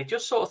 and they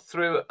just sort of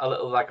threw a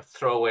little like a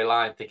throwaway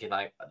line, thinking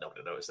like, I don't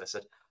notice. They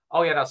said,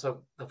 "Oh yeah, no,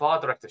 so the VAR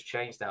directive's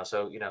changed now,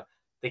 so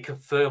they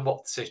confirm what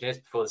the decision is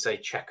before they say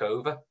check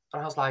over."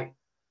 And I was like,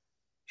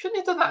 shouldn't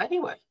they have done that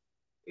anyway?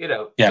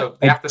 So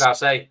they have to now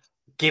say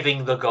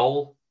giving the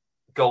goal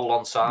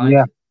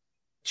onside,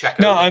 check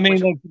over. No, I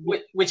mean,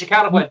 which you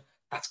kind of went,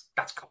 that's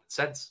common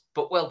sense,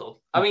 but well done.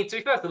 I mean, to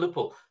be fair to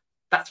Liverpool,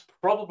 that's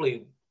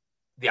probably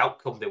the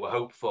outcome they were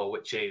hoped for,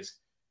 which is,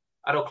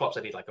 I know Klopp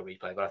said he'd like a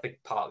replay, but I think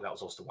partly that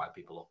was also to wind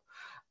people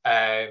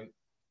up.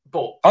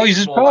 But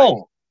he's a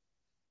troll.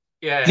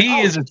 He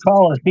is a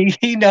troll.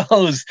 He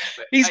knows.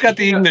 He's got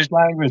the English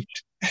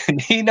language.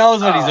 He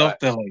knows what he's up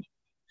to.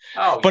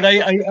 Like. But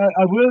I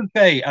will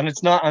say, and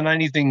it's not on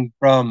anything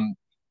from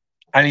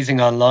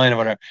anything online or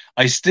whatever,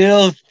 I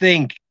still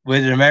think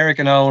with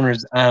American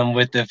owners and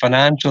with the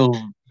financial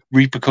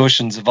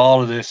repercussions of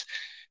all of this,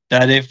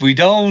 that if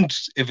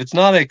it's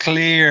not a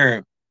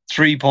clear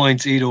 3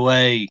 points either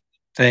way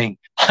thing,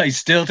 I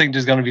still think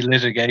there's going to be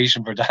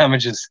litigation for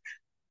damages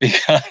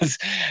because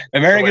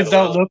Americans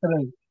don't look at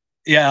it.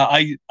 Yeah,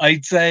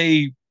 I'd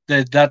say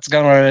that's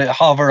going to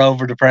hover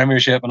over the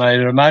Premiership, and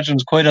I'd imagine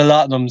quite a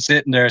lot of them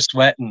sitting there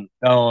sweating,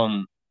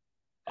 going,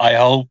 I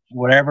hope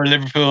wherever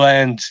Liverpool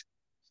ends,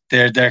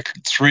 they're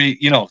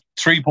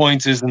 3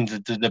 points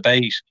isn't the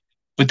debate.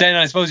 But then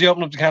I suppose you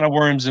open up the can of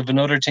worms if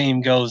another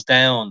team goes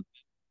down.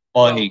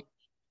 I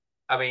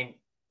mean,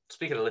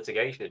 speaking of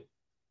litigation,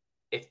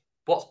 if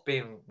what's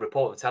being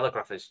reported in the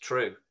Telegraph is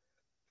true, it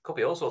could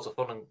be all sorts of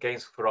fun and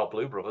games for our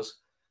Blue Brothers.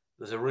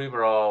 There's a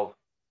rumour of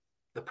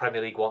the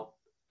Premier League want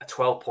a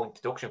 12-point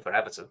deduction for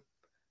Everton,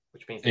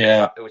 which means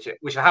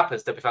which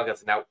happens to be found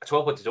out now. A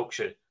 12-point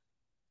deduction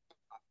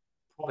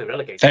probably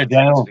relegates. They're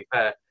down. To be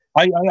fair,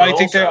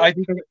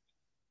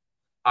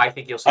 I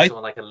think you'll see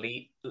someone like a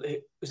Leeds.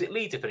 Was it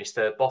Leeds who finished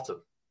third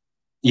bottom?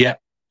 Yeah,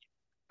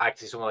 I can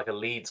see someone like a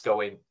Leeds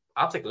going,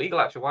 I'll take legal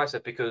action. Why is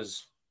it?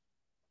 Because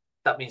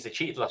that means they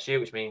cheated last year,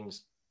 which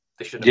means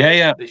they shouldn't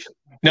have. We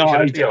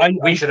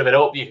should have been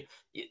up.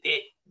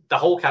 The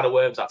whole can of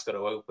worms that's going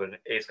to open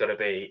is going to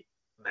be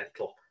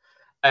mental.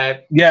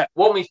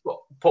 One we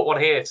put one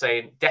here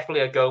saying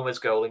definitely a Gomez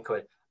goal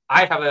incoming.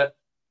 I have a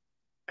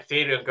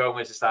theory on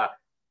Gomez is that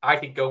I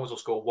think Gomez will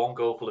score 1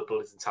 goal for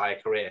Liverpool his entire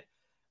career.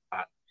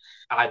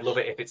 I'd love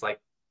it if it's like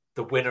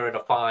the winner in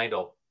a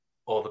final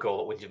or the goal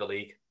that wins you the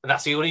league. And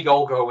that's the only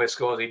goal Gomez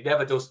scores. He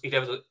never does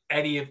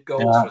any of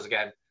goals for us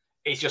again.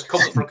 He's just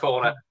comes up for a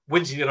corner,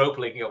 wins the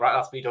Europa League, and you go, right,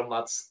 that's me done,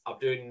 lads. I'm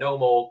doing no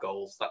more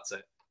goals. That's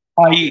it.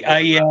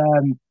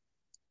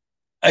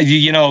 As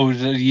you know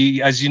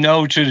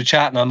through the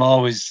chat, and I'm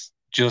always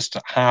just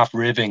half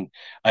ribbing.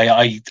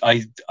 I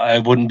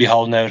wouldn't be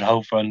holding out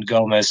hope on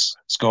Gomez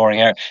scoring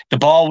out. The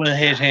ball will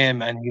hit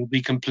him, and he'll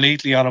be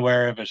completely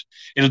unaware of it.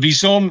 It'll be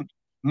some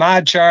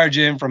mad charge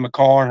in from a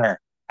corner,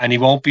 and he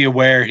won't be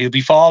aware. He'll be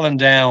falling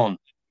down,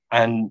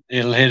 and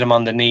it'll hit him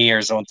on the knee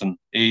or something.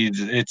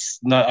 It's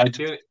not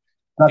going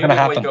to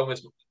happen.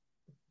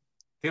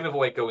 The only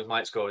way Gomez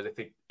might score is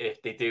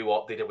if they do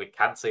what they did with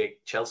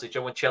Chelsea. Do you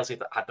know when Chelsea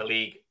had the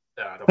league?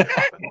 I don't know what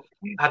happened.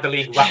 Had the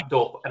league wrapped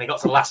up, and they got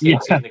to the last game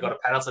of the season. They got a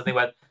penalty, and they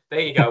went, "There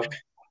you go."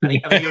 And he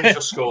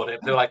just scored it.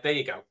 They're like, "There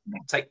you go.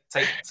 Take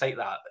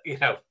that."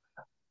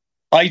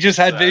 I just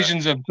had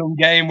visions of some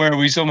game where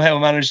we somehow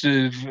managed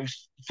to,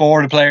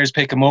 four of the players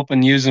pick him up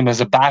and use him as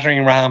a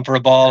battering ram for a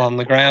ball on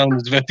the ground.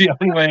 Is about the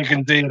only way I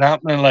can see it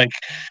happening. Like,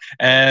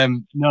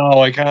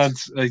 no, I can't.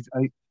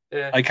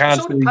 I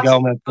can't see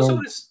going.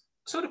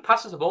 Someone who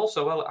passes the ball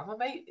so well, I'm a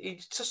mate.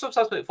 Just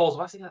sometimes when it falls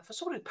off, I think for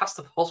someone who passed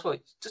the ball so well,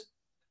 just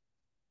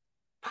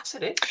pass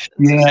it in.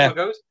 And see how it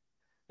goes.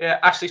 Yeah,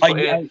 Ashley's put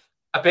in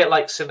a bit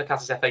like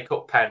Simicast's FA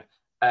Cup pen.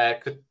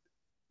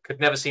 Could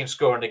never see him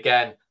scoring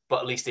again, but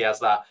at least he has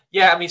that.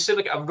 Yeah, I mean,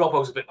 Simic and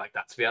Robbo's a bit like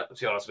that. To be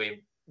honest with you,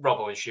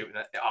 Robbo and shooting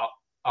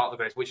aren't the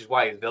greatest, which is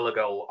why his Villa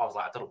goal, I was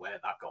like, I don't know where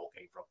that goal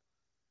came from,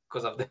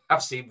 because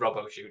I've seen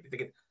Robbo shoot.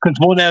 Because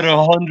 1 out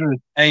of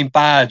 100 ain't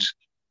bad.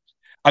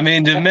 I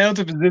mean, the amount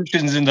of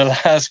positions in the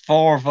last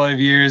 4 or 5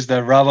 years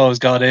that Robbo's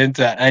got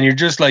into, and you're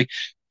just like,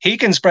 he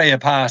can spray a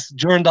pass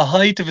during the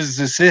height of his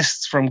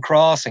assists from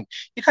crossing.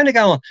 You kind of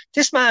go,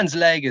 this man's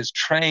leg is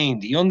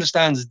trained. He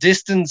understands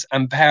distance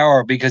and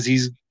power because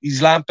he's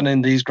lamping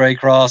in these great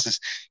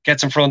crosses.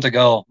 Gets in front of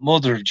goal.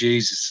 Mother of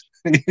Jesus.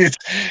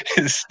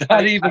 it's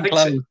not even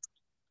close.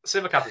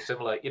 Simicast is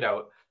similar.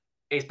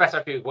 It's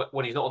better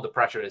when he's not under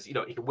pressure. He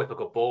can whip a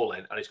good ball in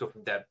and he's good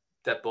from dead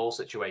ball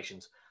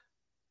situations.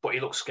 But he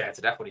looks scared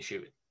to death when he's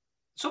shooting.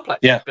 Some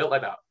players built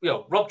like that.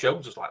 Rob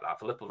Jones was like that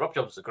for Liverpool. Rob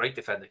Jones was a great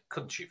defender.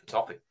 Couldn't shoot for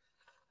toffee.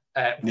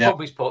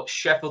 Bobby's put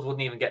Sheffield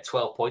wouldn't even get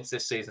 12 points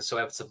this season, so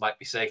Everton might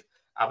be safe.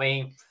 I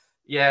mean,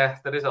 yeah,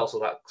 there is also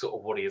that sort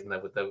of worry, isn't there,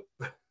 with the...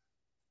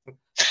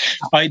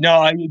 I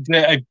know.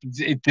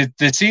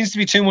 There seems to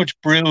be too much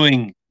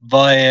brewing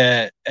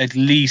via at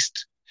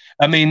least...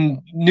 I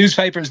mean,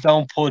 newspapers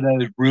don't put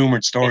out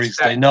rumoured stories.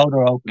 They know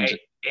they're open.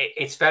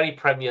 It's very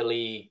Premier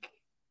League...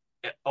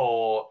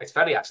 Or it's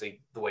very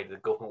actually the way the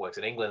government works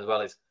in England as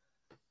well, is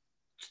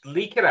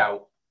leak it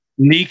out.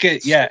 Leak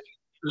it, yeah.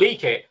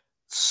 Leak it,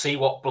 see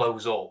what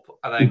blows up.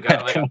 And then go,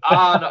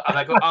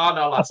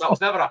 no, lads, that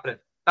was never happening.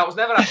 I don't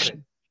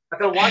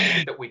know why you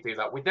think that we do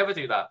that. We'd never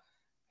do that.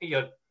 Do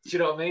you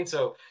know what I mean?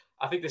 So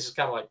I think this is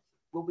kind of like,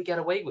 will we get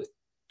away with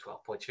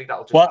 12 points? You think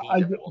that'll just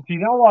you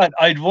know what?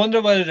 I'd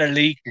wonder whether they're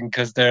leaking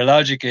because their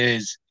logic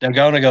is they're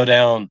going to go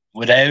down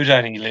without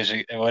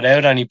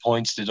any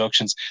points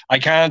deductions. I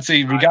can't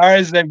see,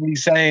 regardless of everybody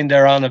saying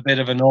they're on a bit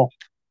of an up.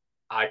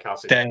 I can't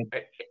see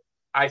that.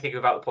 I think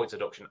about the points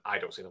deduction, I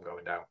don't see them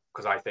going down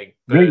because I think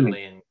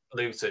Burnley and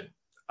Luton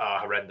are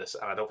horrendous,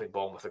 and I don't think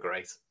Bournemouth are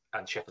great,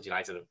 and Sheffield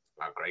United are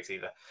not great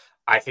either.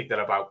 I think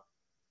they're about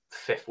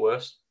fifth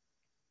worst.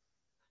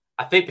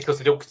 I think because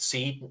they don't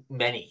concede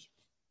many.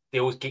 They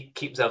always keep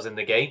themselves in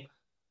the game.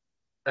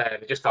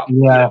 They just can't.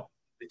 Yeah.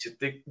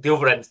 The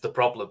other end's the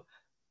problem.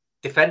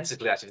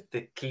 Defensively, actually,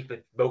 they keep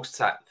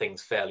most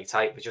things fairly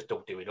tight. They just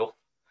don't do enough.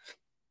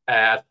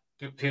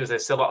 People say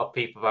still a lot of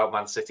people about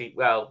Man City.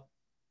 Well,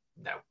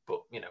 no,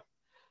 but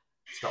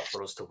it's not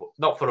for us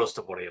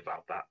to worry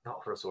about that.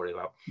 Not for us to worry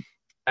about.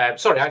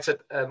 Sorry, I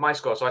said my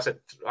score. So I said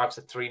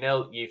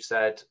 3-0. You've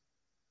said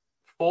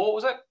 4.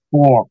 Was it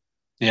 4?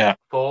 Yeah,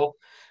 4.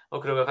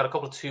 Okay, we've had a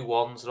couple of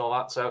 2-1s and all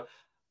that. So.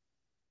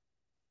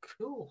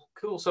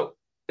 Cool. So,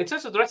 in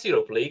terms of the rest of the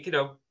Europa League,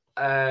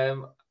 I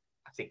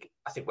think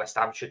West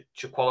Ham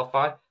should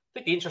qualify. I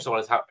think the interesting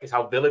one is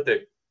how Villa do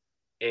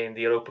in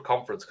the Europa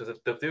Conference because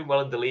they're doing well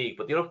in the league,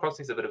 but the Europa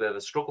Conference is a bit of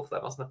a struggle for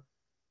them, hasn't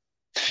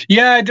it?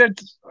 Yeah,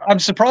 I'm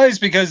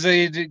surprised because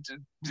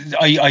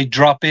I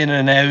drop in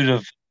and out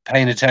of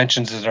paying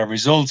attention to their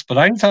results, but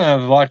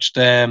anytime I've watched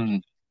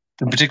them,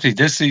 particularly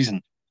this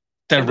season,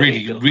 they're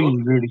really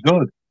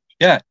good.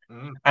 Yeah,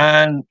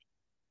 and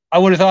I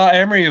would have thought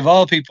Emery, of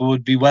all people,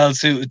 would be well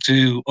suited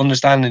to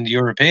understanding the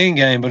European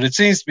game, but it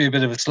seems to be a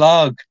bit of a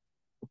slog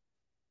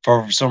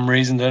for some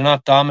reason. They're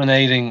not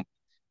dominating.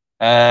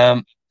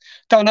 Don't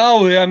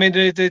know. I mean,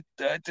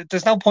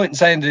 there's no point in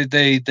saying that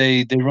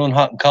they run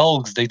hot and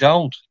cold because they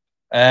don't.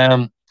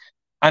 And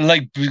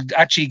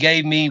actually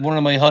gave me one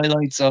of my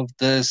highlights of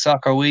the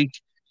soccer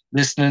week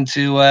listening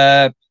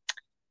to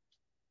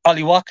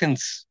Ollie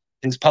Watkins,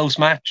 his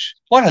post-match.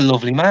 What a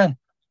lovely man.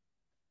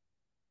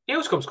 He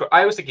always comes.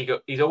 I always think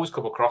he's always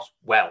come across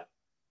well.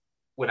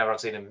 Whenever I've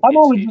seen him, he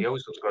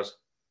always comes across.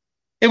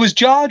 It was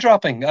jaw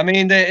dropping. I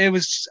mean, it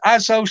was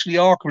as socially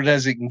awkward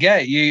as it can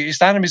get. You're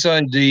standing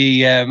beside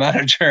the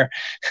manager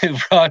who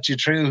brought you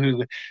through,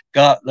 who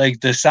got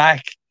like the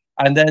sack,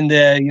 and then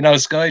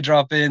Sky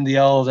drop in the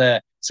old.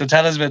 So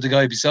tell us about the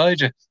guy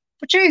beside you.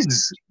 But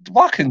Jesus,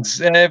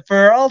 Watkins,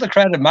 for all the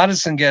credit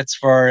Madison gets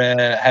for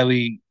how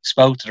he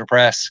spoke to the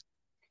press,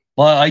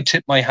 well, I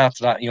tip my hat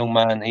to that young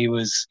man. He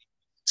was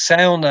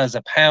sound as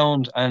a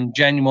pound and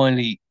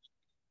genuinely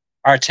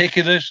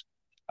articulate,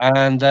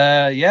 and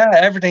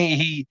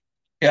everything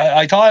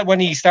I thought when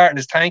he started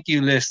his thank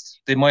you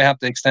list they might have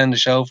to extend the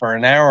show for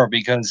an hour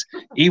because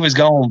he was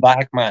going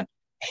back, man.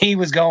 He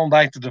was going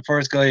back to the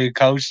first guy who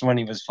coached when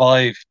he was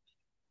 5.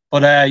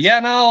 But I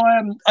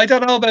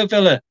don't know about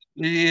Villa.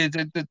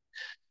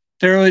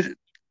 There was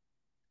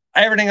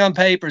everything on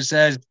paper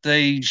says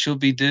they should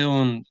be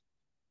doing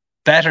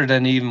better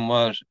than even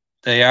what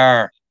they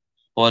are.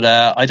 But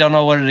I don't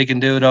know whether they can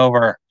do it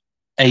over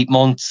 8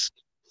 months.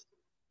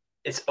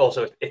 it's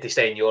also if they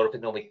stay in Europe,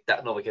 it normally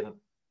can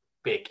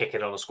be a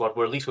kicking on a squad.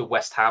 Where at least with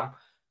West Ham,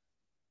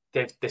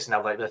 this is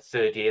now like their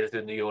third year of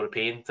doing the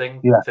European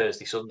thing,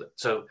 Thursday, Sunday.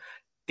 So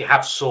they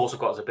have sort of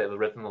got a bit of a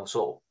rhythm or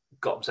sort of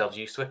got themselves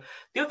used to it.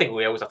 The other thing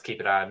we always have to keep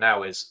an eye on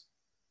now is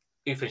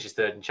who finishes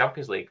third in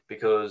Champions League,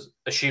 because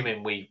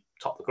assuming we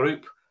top the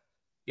group,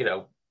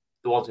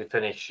 the ones who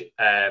finish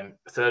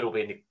third will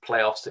be in the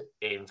playoffs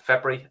in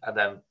February, and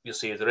then you'll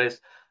see who there is.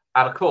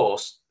 And of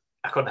course,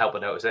 I couldn't help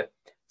but notice it.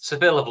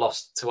 Seville have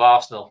lost to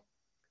Arsenal,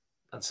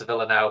 and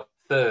Seville are now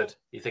third.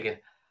 You're thinking,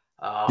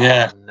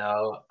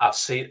 no, I've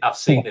seen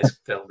this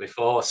film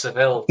before.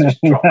 Seville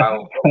just drop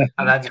out,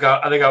 and then they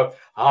go,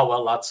 oh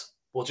well, lads,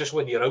 we'll just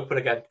win Europa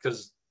again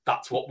because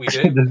that's what we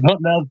do. There's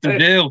nothing else to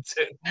do.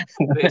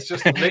 It's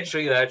just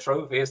literally their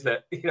trophy, isn't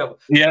it?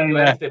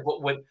 Anything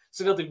but win.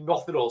 Seville do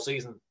nothing all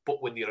season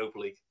but win the Europa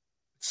League.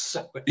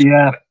 So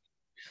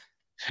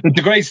it's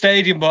a great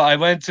stadium, but I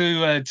went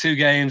to 2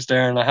 games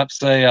there, and I have to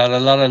say I had a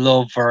lot of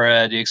love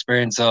for the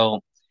experience.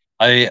 So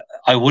I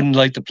wouldn't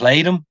like to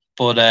play them,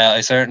 but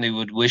I certainly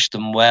would wish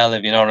them well,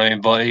 if you know what I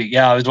mean. But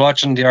I was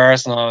watching the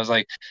Arsenal. I was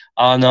like,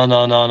 oh no,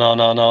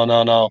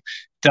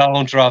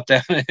 don't drop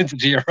down into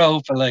the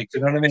Europa, like,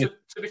 you know what I mean.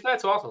 To be fair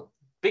to Arsenal,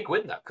 big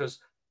win that, because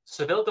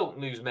Seville don't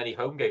lose many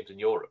home games in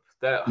Europe.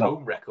 Their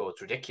home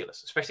record's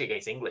ridiculous, especially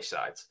against English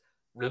sides.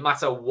 No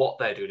matter what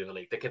they're doing in the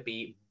league, they could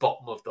be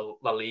bottom of the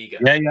La Liga.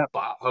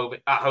 But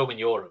at home in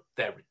Europe,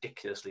 they're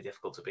ridiculously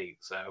difficult to beat.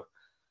 So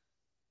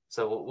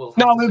we'll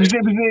no, it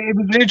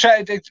was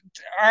interesting.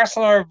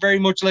 Arsenal are very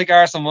much like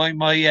Arsenal.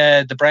 My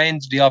the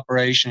brains of the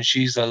operation.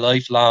 She's a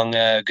lifelong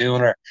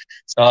gooner.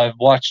 So I've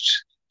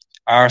watched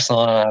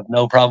Arsenal, and I have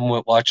no problem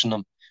with watching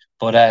them.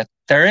 But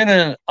they're in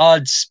an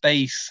odd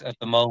space at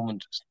the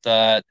moment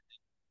that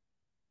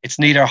it's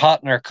neither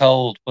hot nor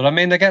cold. But I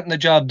mean, they're getting the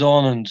job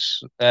done,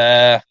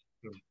 and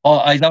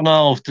I don't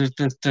know.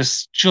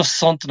 There's just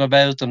something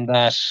about them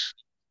that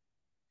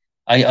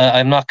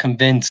I'm not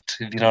convinced,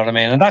 if you know what I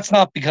mean. And that's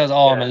not because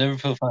I'm a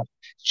Liverpool fan.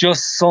 It's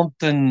just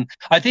something.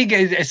 I think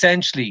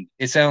essentially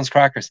it sounds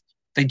crackers.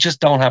 They just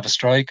don't have a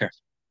striker.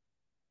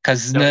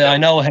 Because I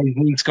know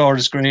he scored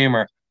a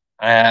screamer,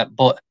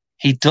 but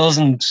he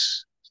doesn't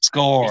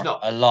score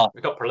a lot.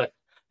 He's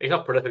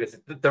not prolific.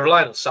 They're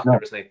relying on Saka,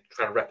 isn't he?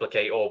 Trying to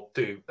replicate or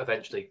do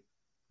eventually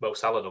Mo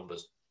Salah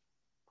numbers.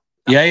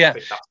 I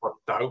think that's what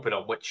they're hoping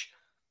on, which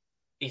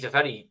he's a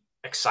very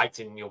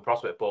exciting young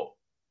prospect, but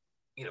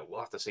we'll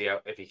have to see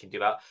if he can do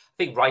that. I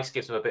think Rice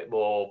gives him a bit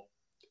more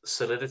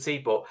solidity,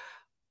 but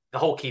the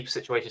whole keeper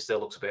situation still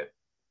looks a bit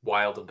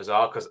wild and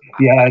bizarre, because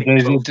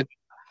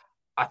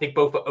I think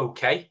both are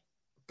okay,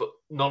 but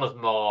none of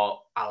them are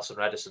Alisson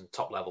Ederson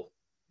top level.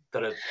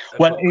 It's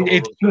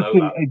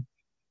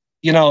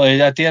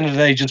at the end of the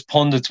day, just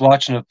pundits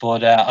watching it.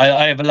 But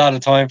I have a lot of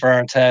time for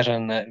Arteta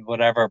and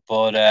whatever.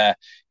 But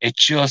it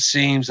just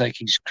seems like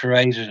he's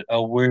created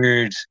a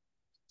weird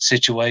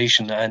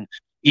situation. And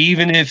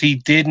even if he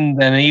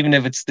didn't, and even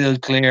if it's still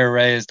clear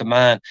Ray is the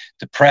man,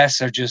 the press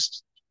are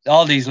just,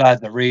 all these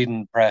lads are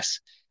reading press,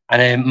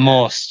 and it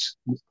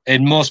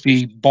must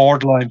be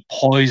borderline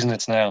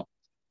poisonous now.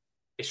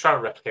 He's trying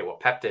to replicate what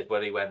Pep did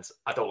when he went,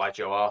 I don't like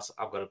Joe Arse,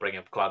 I'm going to bring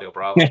in Claudio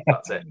Bravo.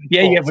 That's it.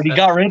 But he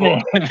got rid of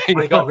him. But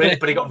he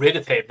got rid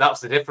of him.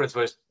 That's the difference.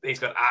 Whereas he's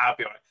gone, I'll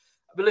be all right.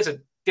 But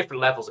listen,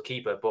 different levels of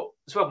keeper. But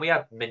it's when we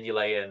had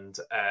Mignolet and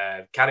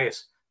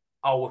Karius.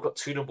 We've got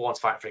 2 number ones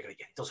fighting for it.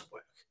 It doesn't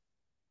work.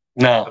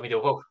 No. I mean,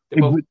 they're both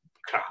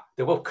crap.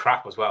 They're both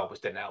crap as well,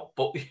 which didn't help.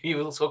 But you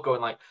also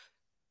going like,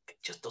 it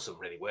just doesn't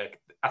really work.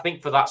 I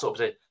think for that sort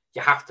of thing,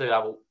 you have to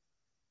have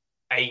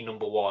a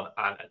number one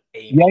and an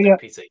able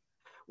deputy.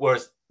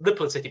 Whereas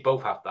Liverpool and City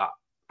both have that.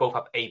 Both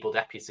have able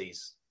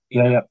deputies.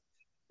 I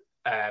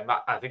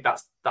think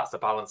that's the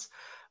balance.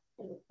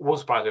 One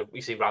surprise if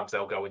we see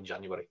Ramsdale go in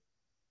January,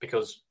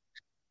 because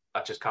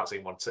I just can't see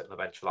him sitting on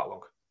the bench for that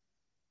long.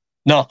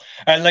 No,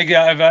 and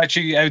I've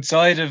actually,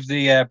 outside of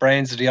the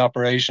brains of the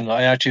operation,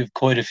 I actually have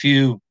quite a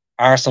few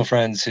Arsenal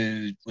friends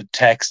who would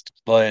text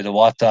via the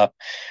WhatsApp,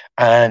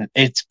 and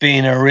it's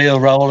been a real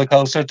roller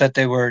coaster that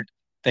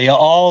they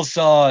all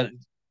saw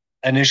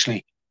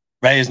initially.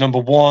 Ray is number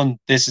one.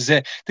 This is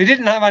it. They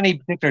didn't have any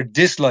particular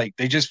dislike.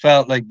 They just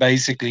felt like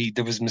basically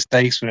there was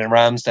mistakes within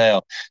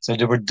Ramsdale, so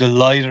they were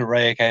delighted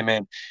Ray came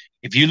in.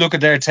 If you look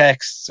at their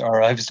texts,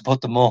 or I was to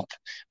put them up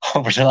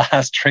over the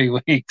last 3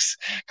 weeks,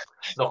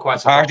 not quite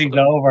the party's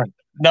over.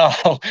 No,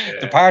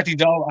 the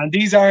party's over. And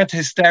these aren't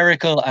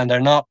hysterical, and they're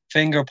not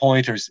finger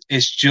pointers.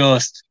 It's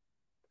just,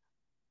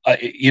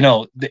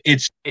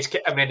 it's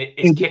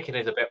kicking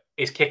is a bit.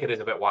 It's kicking is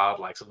a bit wild.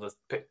 Like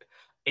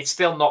it's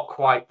still not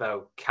quite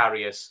though.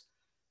 Karius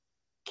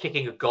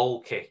kicking a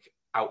goal kick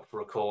out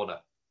for a corner,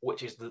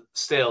 which is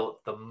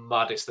still the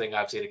maddest thing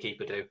I've seen a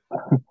keeper do.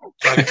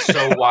 Driving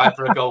so wide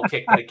for a goal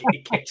kick that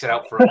he kicks it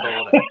out for a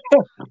corner.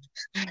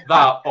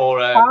 That, or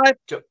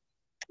do you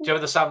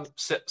remember the Sam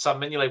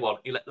Mignolet one?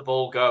 He let the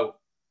ball go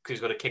because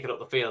he's going to kick it up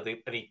the field,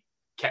 and he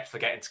kept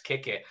forgetting to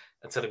kick it.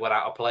 until he went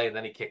out of play, and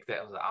then he kicked it.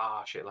 And I was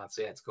like, shit, lads,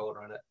 yeah, it's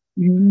corner, isn't it?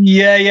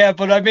 Yeah,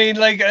 but I mean,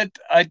 like,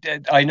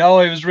 I know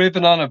I was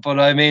ripping on it, but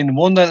I mean,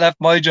 one that left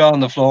my jaw on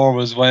the floor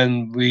was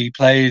when we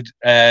played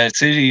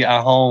City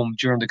at home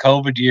during the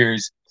COVID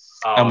years,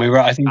 and we were,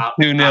 I think,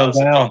 2-0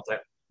 down.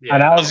 Yeah,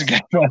 and Alisson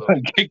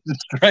kicked it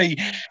straight.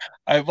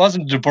 It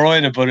wasn't De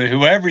Bruyne, but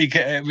whoever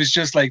it was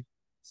just like,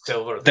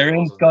 Silver. They're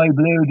in sky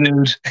blue,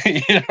 dude.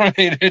 You know what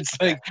I mean? It's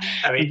like,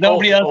 there's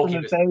nobody else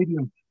in the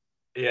stadium.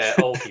 Yeah,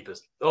 all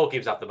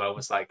keepers have the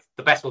moments. Like,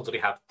 the best ones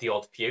only have the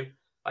odd few.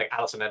 Like,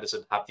 Alisson,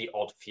 Henderson have the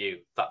odd few.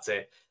 That's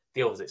it.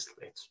 The others,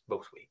 it's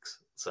most weeks.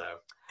 So,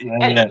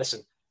 anyway,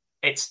 listen,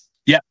 it's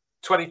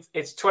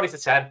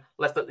 20-10.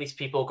 Let's let these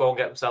people go and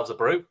get themselves a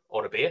brew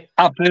or a beer.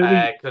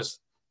 Absolutely.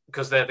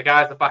 Because the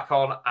guys are back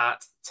on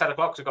at 10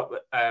 o'clock. So we've got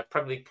the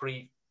Premier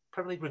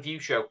League review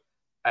show.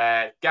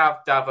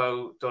 Gav,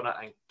 Davo, Donna,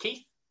 and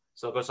Keith.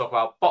 So we're going to talk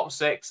about bottom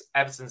six,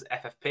 Everton's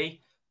FFP,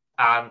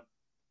 and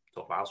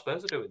talk about how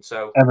Spurs are doing.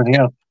 So everything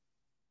else.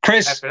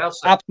 Chris,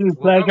 absolute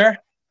pleasure.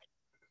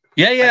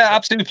 Yeah,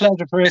 absolute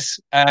pleasure, Chris.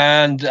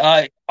 And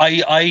I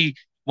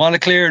want to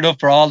clear it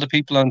up for all the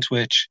people on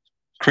Twitch.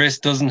 Chris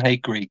doesn't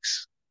hate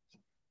Greeks.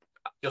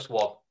 Just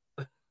one.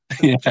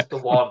 Just the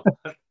one.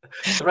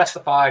 The rest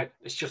are fine.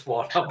 It's just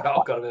one I've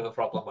got a bit of a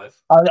problem with.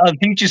 I'll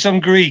teach you some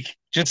Greek.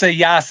 Just say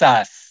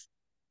yasas.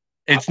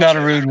 It's not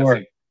a rude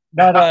word.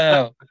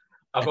 No.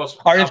 Or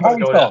if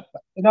Harry stop.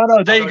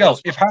 No, there you go.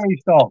 If Harry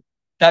stop,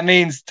 that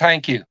means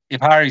thank you.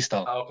 If Harry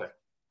stop. Okay.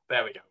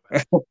 There we go.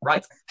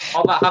 Right.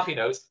 On that happy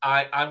note,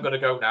 I'm going to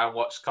go now and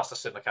watch Costa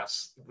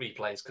Simicast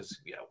replays because,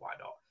 why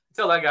not?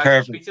 Until then, guys.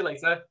 Perfect. Speak to you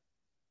later.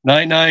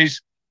 Night.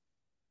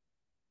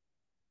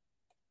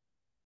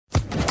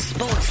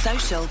 Sports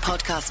Social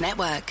Podcast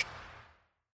Network.